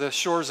came to the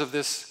shores of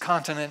this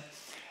continent,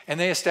 and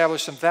they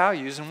established some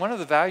values, and one of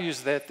the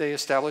values that they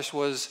established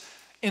was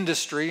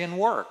industry and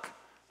work,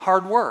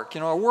 hard work,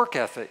 a work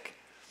ethic.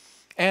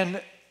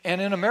 And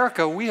in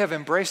America, we have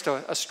embraced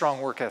a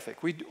strong work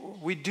ethic.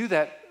 We do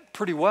that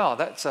pretty well.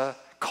 That's a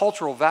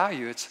cultural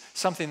value. It's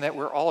something that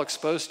we're all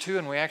exposed to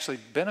and we actually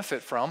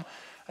benefit from.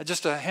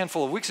 Just a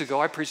handful of weeks ago,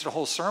 I preached a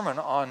whole sermon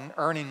on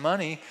earning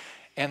money,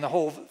 And the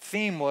whole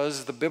theme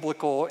was the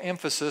biblical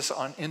emphasis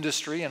on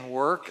industry and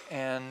work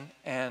and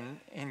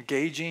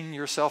engaging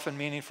yourself in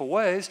meaningful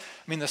ways.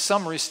 I mean, the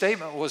summary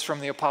statement was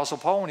from the Apostle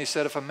Paul when he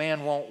said, if a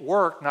man won't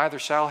work, neither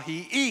shall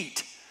he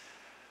eat.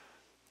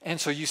 And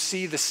so you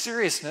see the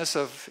seriousness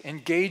of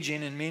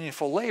engaging in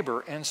meaningful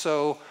labor. And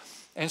so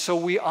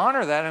we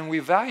honor that and we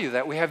value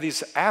that. We have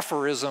these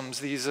aphorisms,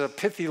 these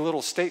pithy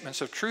little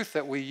statements of truth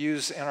that we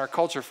use in our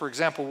culture. For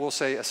example, we'll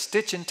say, a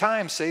stitch in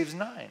time saves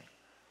 9.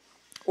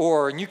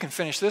 Or, and you can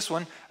finish this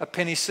one, a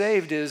penny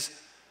saved is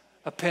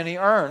a penny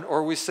earned.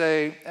 Or we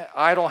say,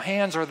 idle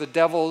hands are the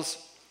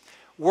devil's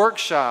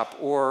workshop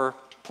or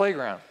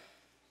playground.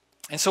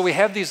 And so we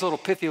have these little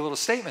pithy little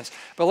statements.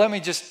 But let me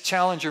just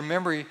challenge your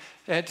memory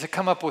to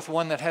come up with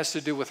one that has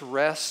to do with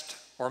rest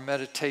or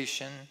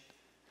meditation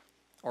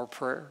or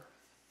prayer.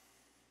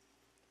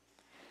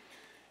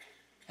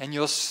 And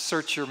you'll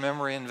search your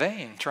memory in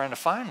vain trying to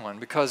find one,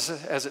 because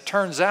as it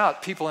turns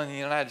out, people in the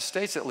United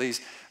States at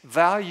least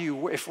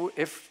value,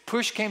 if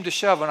push came to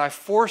shove and I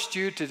forced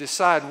you to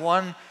decide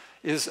one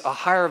is a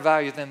higher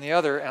value than the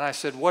other, and I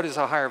said, what is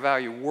a higher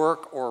value,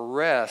 work or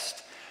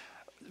rest?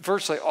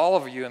 Virtually all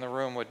of you in the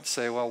room would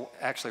say, well,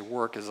 actually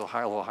work is a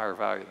little higher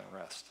value than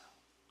rest.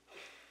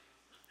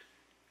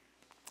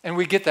 And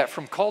we get that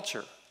from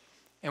culture.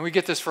 And we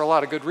get this for a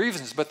lot of good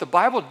reasons. But the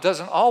Bible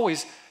doesn't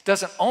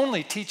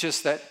only teach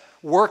us that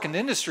work and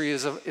industry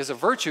is a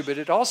virtue, but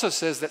it also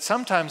says that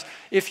sometimes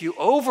if you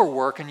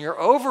overwork and you're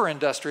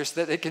over-industrious,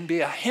 that it can be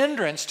a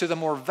hindrance to the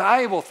more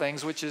valuable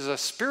things, which is a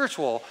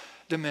spiritual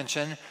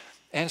dimension.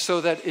 And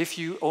so that if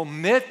you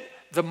omit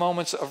the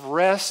moments of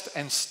rest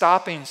and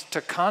stopping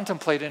to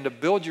contemplate and to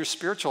build your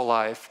spiritual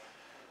life,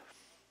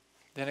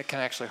 then it can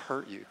actually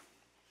hurt you.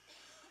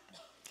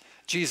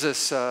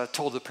 Jesus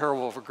told the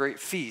parable of a great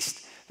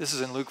feast. This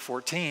is in Luke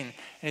 14. And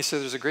he said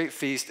there's a great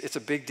feast. It's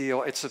a big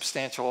deal. It's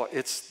substantial.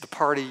 It's the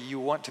party you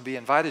want to be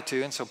invited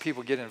to. And so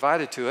people get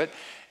invited to it.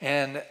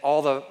 And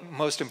all the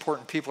most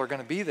important people are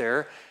going to be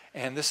there.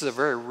 And this is a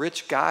very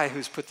rich guy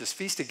who's put this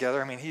feast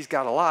together. I mean, he's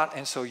got a lot.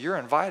 And so you're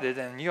invited.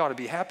 And you ought to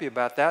be happy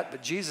about that.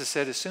 But Jesus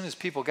said as soon as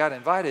people got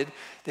invited,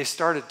 they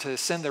started to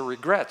send their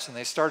regrets. And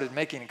they started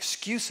making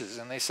excuses.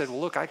 And they said,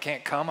 well, look, I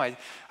can't come. I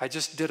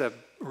just did a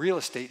real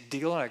estate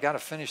deal and I got to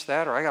finish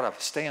that, or I got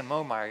to stay and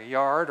mow my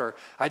yard, or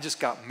I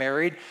just got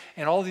married,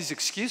 and all these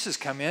excuses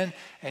come in.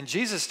 And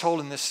Jesus told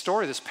in this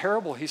story, this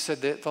parable, he said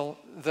that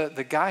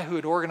the guy who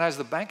had organized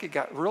the banquet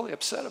got really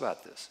upset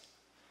about this.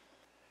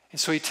 And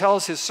so he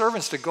tells his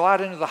servants to go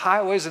out into the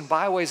highways and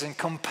byways and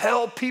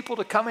compel people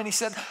to come in. He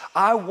said,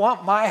 I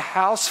want my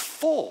house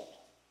full.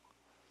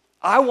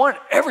 I want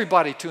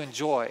everybody to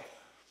enjoy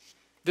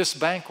this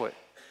banquet.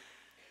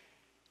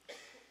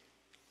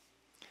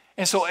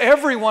 And so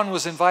everyone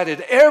was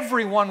invited,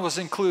 everyone was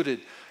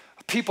included.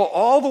 People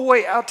all the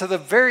way out to the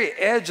very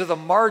edge of the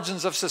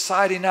margins of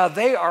society. Now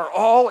they are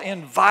all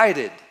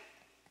invited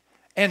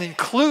and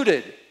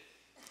included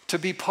to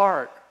be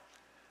part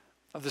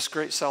of this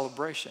great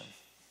celebration.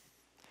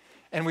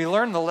 And we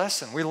learn the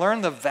lesson. We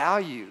learn the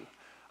value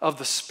of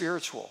the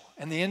spiritual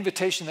and the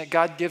invitation that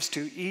God gives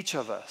to each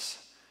of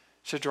us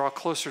to draw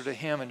closer to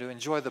Him and to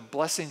enjoy the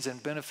blessings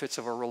and benefits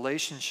of a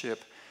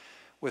relationship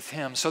with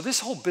Him. So this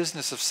whole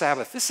business of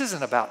Sabbath, this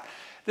isn't about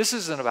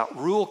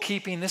rule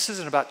keeping. This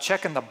isn't about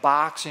checking the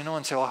box,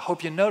 and say, well, I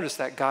hope you noticed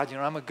that, God,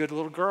 I'm a good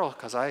little girl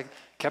because I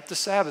kept the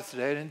Sabbath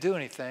today. I didn't do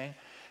anything.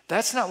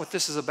 That's not what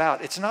this is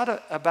about. It's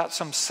not about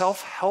some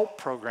self-help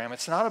program.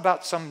 It's not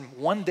about some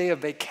one day of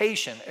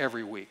vacation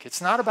every week.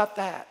 It's not about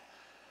that.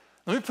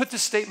 Let me put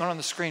this statement on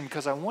the screen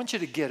because I want you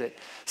to get it.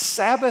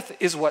 Sabbath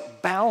is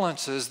what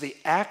balances the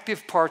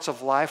active parts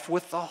of life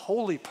with the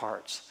holy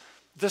parts,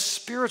 the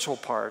spiritual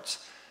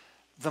parts,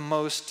 the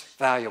most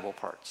valuable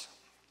parts.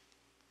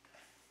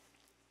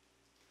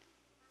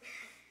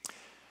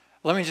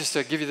 Let me just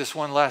give you this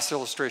one last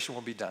illustration.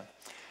 We'll be done.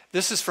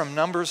 This is from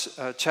Numbers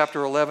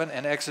chapter 11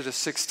 and Exodus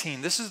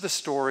 16. This is the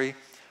story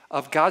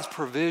of God's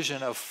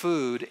provision of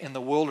food in the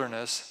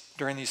wilderness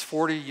during these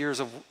 40 years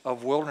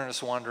of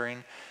wilderness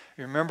wandering.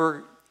 You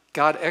remember,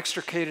 God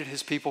extricated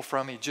His people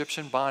from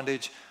Egyptian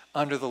bondage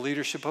under the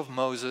leadership of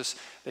Moses.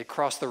 They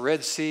cross the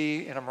Red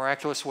Sea in a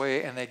miraculous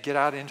way, and they get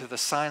out into the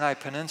Sinai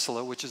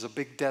Peninsula, which is a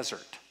big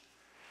desert.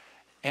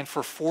 And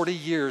for 40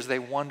 years, they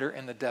wander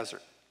in the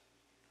desert.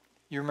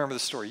 You remember the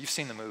story. You've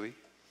seen the movie.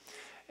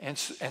 And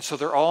so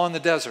they're all in the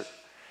desert.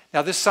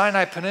 Now, this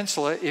Sinai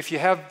Peninsula, if you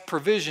have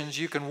provisions,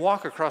 you can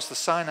walk across the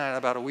Sinai in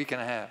about a week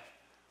and a half.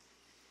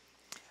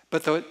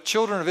 But the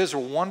children of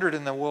Israel wandered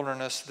in the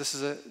wilderness. This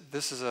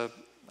is a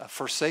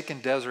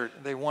forsaken desert.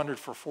 They wandered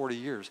for 40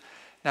 years.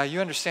 Now, you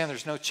understand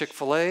there's no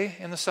Chick-fil-A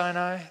in the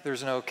Sinai.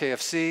 There's no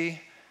KFC.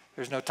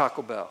 There's no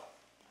Taco Bell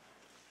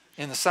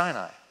in the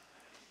Sinai.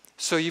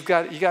 So you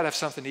got to have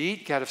something to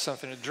eat. You got to have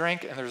something to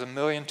drink. And there's 1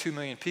 million, 2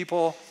 million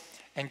people.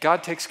 And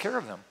God takes care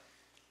of them.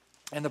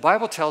 And the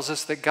Bible tells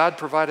us that God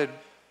provided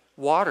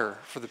water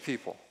for the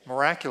people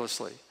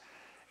miraculously.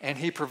 And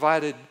He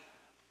provided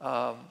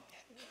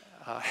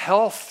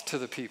health to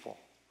the people.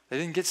 They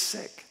didn't get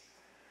sick.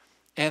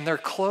 And their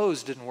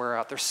clothes didn't wear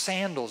out. Their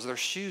sandals, their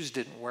shoes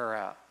didn't wear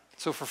out.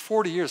 So for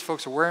 40 years,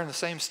 folks are wearing the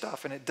same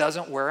stuff, and it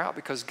doesn't wear out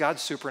because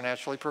God's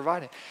supernaturally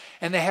providing.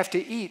 And they have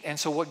to eat. And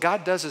so what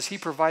God does is he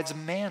provides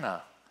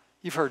manna.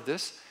 You've heard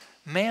this.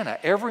 Manna.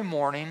 Every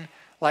morning,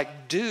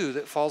 like dew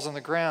that falls on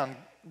the ground,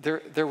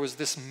 there was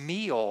this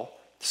meal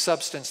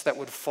substance that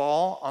would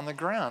fall on the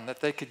ground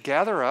that they could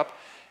gather up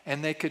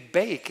and they could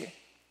bake.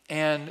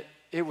 And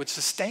it would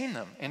sustain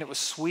them. And it was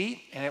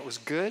sweet, and it was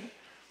good,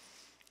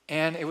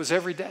 and it was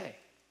every day.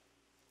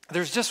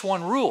 There's just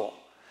one rule.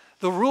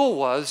 The rule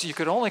was you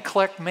could only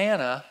collect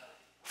manna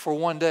for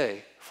 1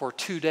 day, for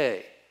 2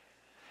 days.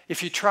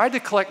 If you tried to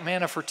collect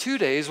manna for 2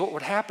 days, what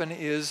would happen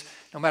is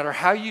no matter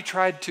how you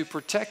tried to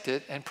protect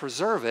it and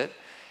preserve it,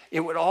 it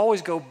would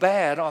always go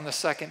bad on the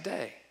second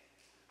day.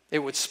 It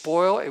would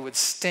spoil, it would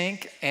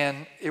stink,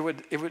 and it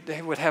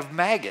would have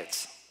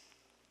maggots.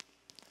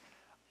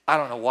 I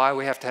don't know why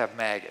we have to have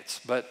maggots,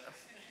 but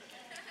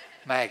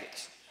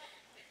maggots.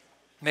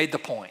 Made the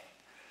point.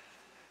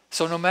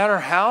 So no matter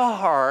how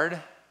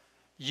hard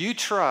you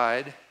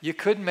tried, you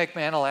couldn't make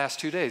manna last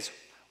 2 days,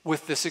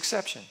 with this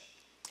exception.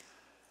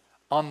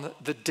 On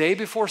the day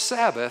before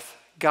Sabbath,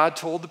 God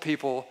told the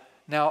people,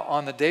 now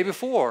on the day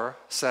before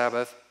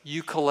Sabbath,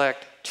 you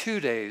collect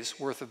 2 days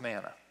worth of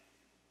manna.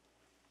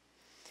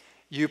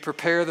 You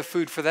prepare the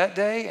food for that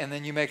day, and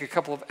then you make a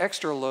couple of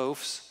extra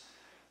loaves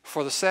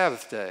for the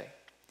Sabbath day.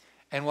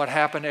 And what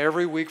happened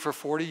every week for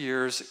 40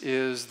 years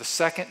is the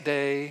second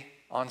day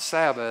on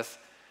Sabbath,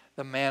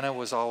 the manna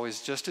was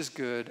always just as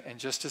good and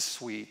just as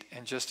sweet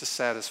and just as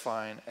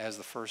satisfying as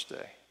the first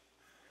day.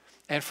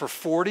 And for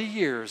 40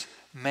 years,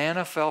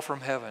 manna fell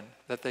from heaven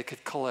that they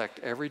could collect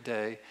every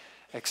day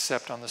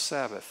except on the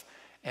Sabbath.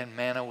 And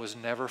manna was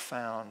never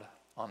found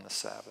on the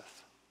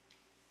Sabbath.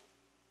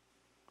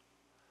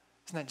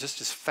 Isn't that just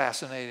as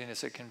fascinating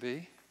as it can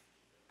be?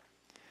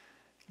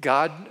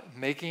 God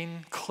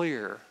making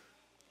clear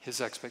his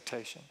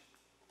expectation.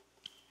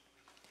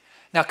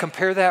 Now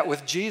compare that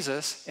with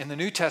Jesus. In the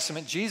New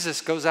Testament, Jesus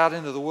goes out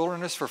into the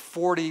wilderness for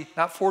 40,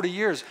 not 40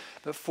 years,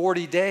 but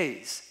 40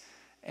 days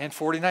and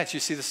 40 nights. You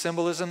see the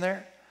symbolism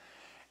there?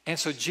 And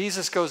so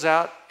Jesus goes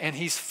out and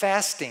he's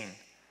fasting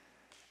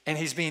and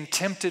he's being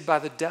tempted by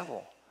the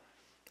devil.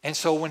 And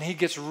so when he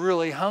gets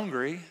really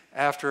hungry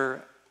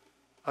after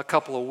a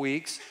couple of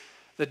weeks,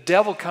 the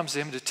devil comes to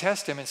him to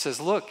test him and says,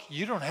 look,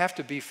 you don't have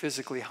to be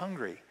physically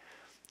hungry.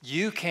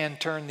 You can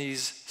turn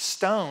these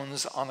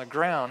stones on the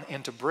ground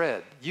into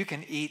bread. You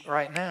can eat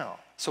right now.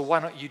 So why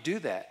don't you do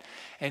that?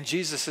 And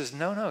Jesus says,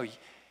 no.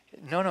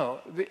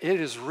 It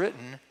is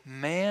written,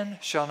 man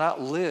shall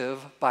not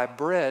live by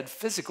bread,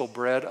 physical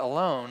bread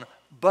alone,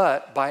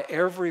 but by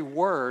every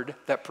word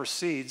that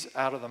proceeds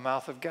out of the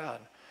mouth of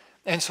God.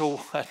 And so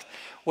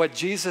what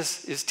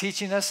Jesus is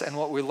teaching us and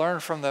what we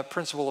learn from the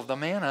principle of the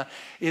manna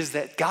is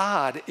that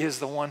God is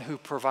the one who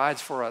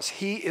provides for us.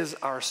 He is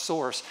our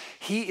source.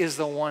 He is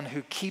the one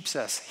who keeps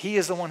us. He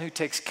is the one who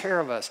takes care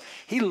of us.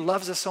 He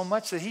loves us so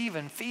much that he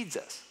even feeds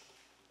us.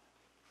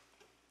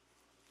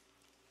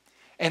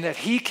 And that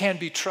he can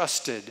be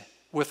trusted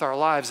with our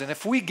lives. And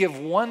if we give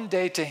 1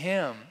 day to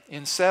him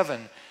in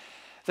 7,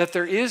 that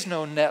there is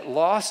no net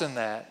loss in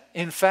that.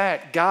 In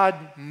fact, God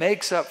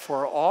makes up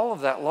for all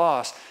of that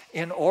loss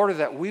in order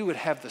that we would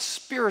have the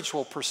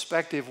spiritual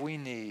perspective we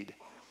need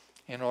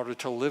in order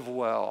to live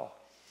well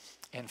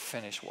and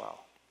finish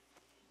well.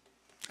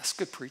 That's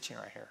good preaching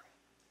right here.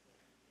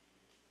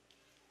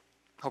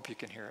 Hope you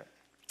can hear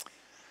it.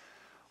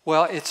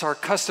 Well, it's our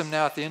custom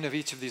now at the end of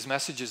each of these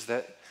messages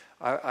that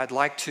I'd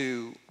like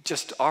to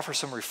just offer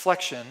some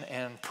reflection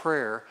and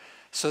prayer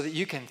so that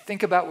you can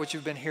think about what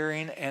you've been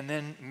hearing and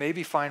then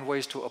maybe find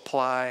ways to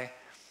apply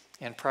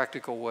in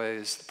practical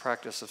ways the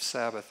practice of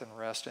Sabbath and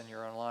rest in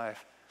your own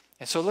life.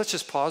 And so let's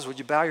just pause. Would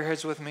you bow your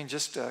heads with me and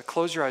just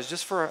close your eyes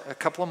just for a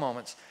couple of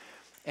moments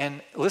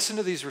and listen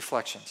to these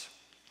reflections.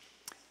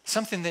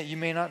 Something that you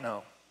may not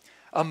know.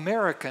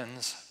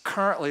 Americans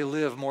currently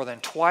live more than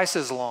twice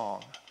as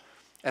long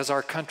as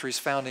our country's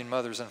founding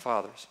mothers and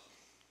fathers.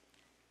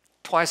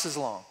 Twice as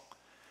long.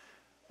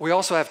 We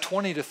also have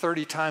 20 to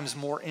 30 times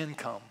more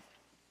income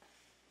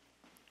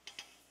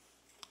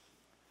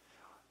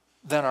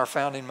than our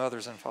founding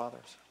mothers and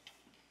fathers.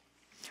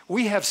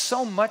 We have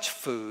so much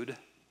food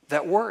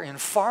that we're in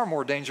far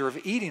more danger of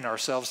eating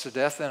ourselves to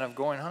death than of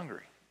going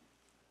hungry.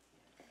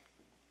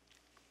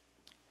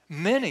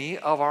 Many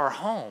of our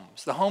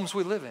homes, the homes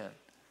we live in,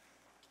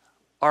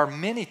 are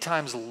many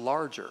times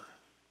larger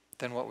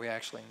than what we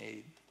actually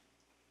need.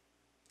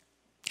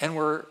 And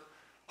we're a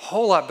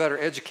whole lot better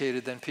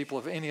educated than people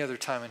of any other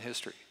time in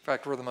history. In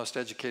fact, we're the most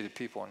educated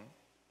people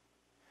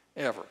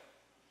ever.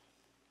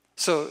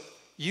 So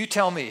you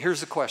tell me,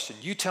 here's the question.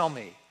 You tell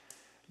me,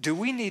 do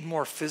we need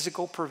more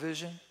physical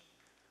provision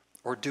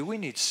or do we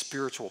need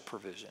spiritual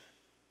provision?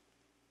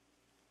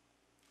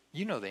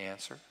 You know the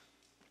answer.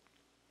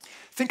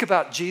 Think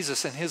about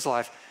Jesus and his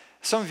life.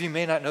 Some of you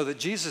may not know that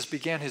Jesus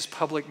began his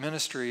public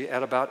ministry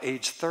at about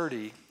age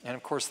 30, and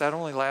of course that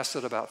only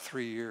lasted about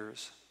 3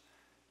 years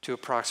to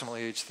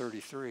approximately age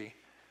 33.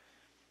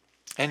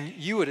 And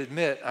you would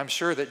admit, I'm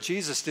sure, that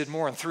Jesus did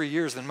more in 3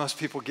 years than most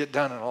people get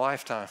done in a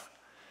lifetime.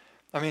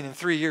 I mean, in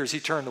 3 years, he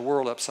turned the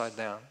world upside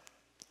down.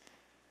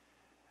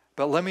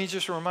 But let me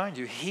just remind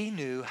you, he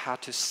knew how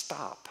to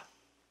stop.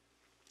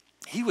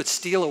 He would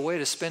steal away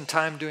to spend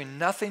time doing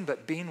nothing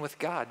but being with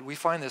God. We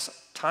find this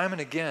time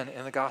and again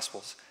in the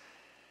Gospels.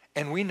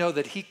 And we know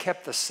that he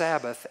kept the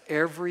Sabbath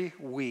every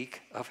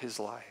week of his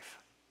life.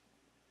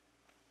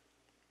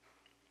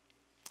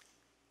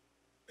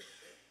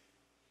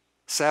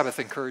 Sabbath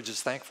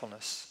encourages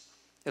thankfulness.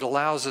 It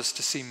allows us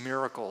to see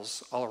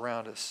miracles all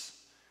around us.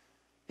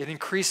 It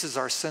increases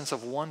our sense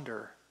of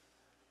wonder.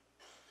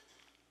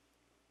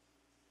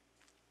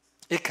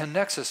 It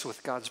connects us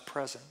with God's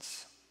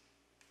presence.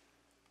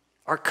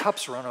 Our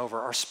cups run over.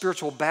 Our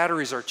spiritual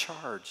batteries are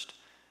charged.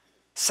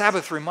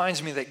 Sabbath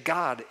reminds me that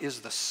God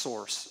is the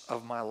source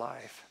of my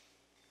life.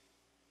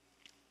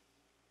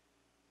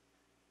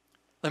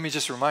 Let me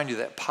just remind you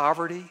that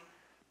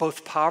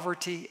both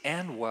poverty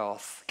and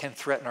wealth, can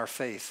threaten our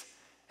faith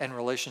and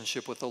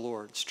relationship with the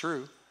Lord. It's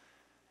true.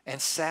 And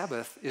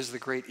Sabbath is the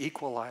great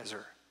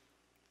equalizer.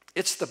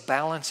 It's the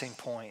balancing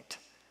point.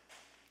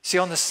 See,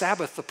 on the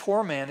Sabbath, the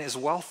poor man is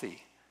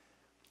wealthy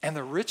and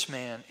the rich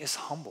man is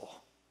humble.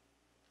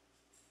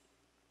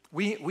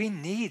 We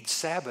need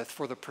Sabbath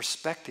for the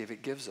perspective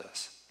it gives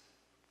us.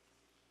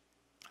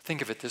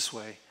 Think of it this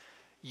way.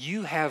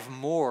 You have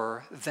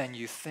more than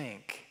you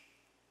think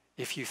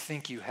if you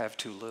think you have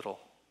too little.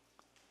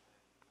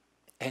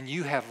 And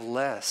you have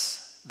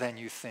less than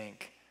you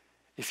think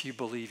if you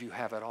believe you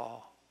have it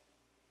all.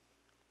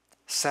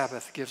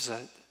 Sabbath gives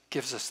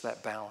us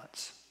that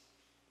balance.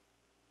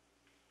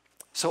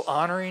 So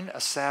honoring a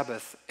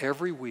Sabbath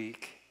every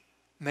week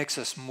makes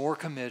us more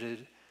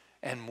committed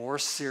and more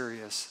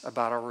serious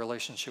about our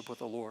relationship with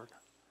the Lord.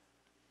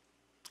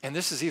 And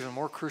this is even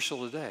more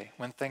crucial today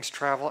when things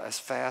travel as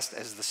fast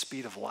as the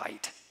speed of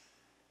light.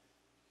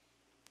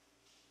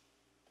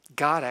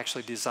 God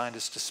actually designed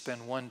us to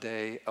spend one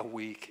day a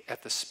week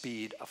at the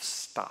speed of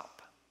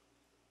stop.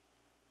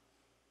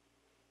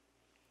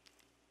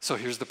 So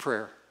here's the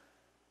prayer.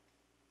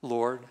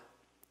 Lord,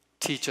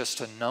 teach us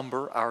to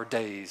number our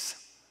days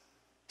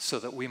so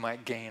that we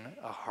might gain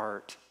a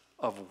heart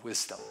of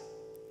wisdom.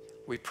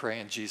 We pray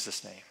in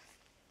Jesus' name.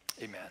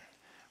 Amen.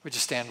 Would you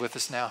stand with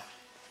us now?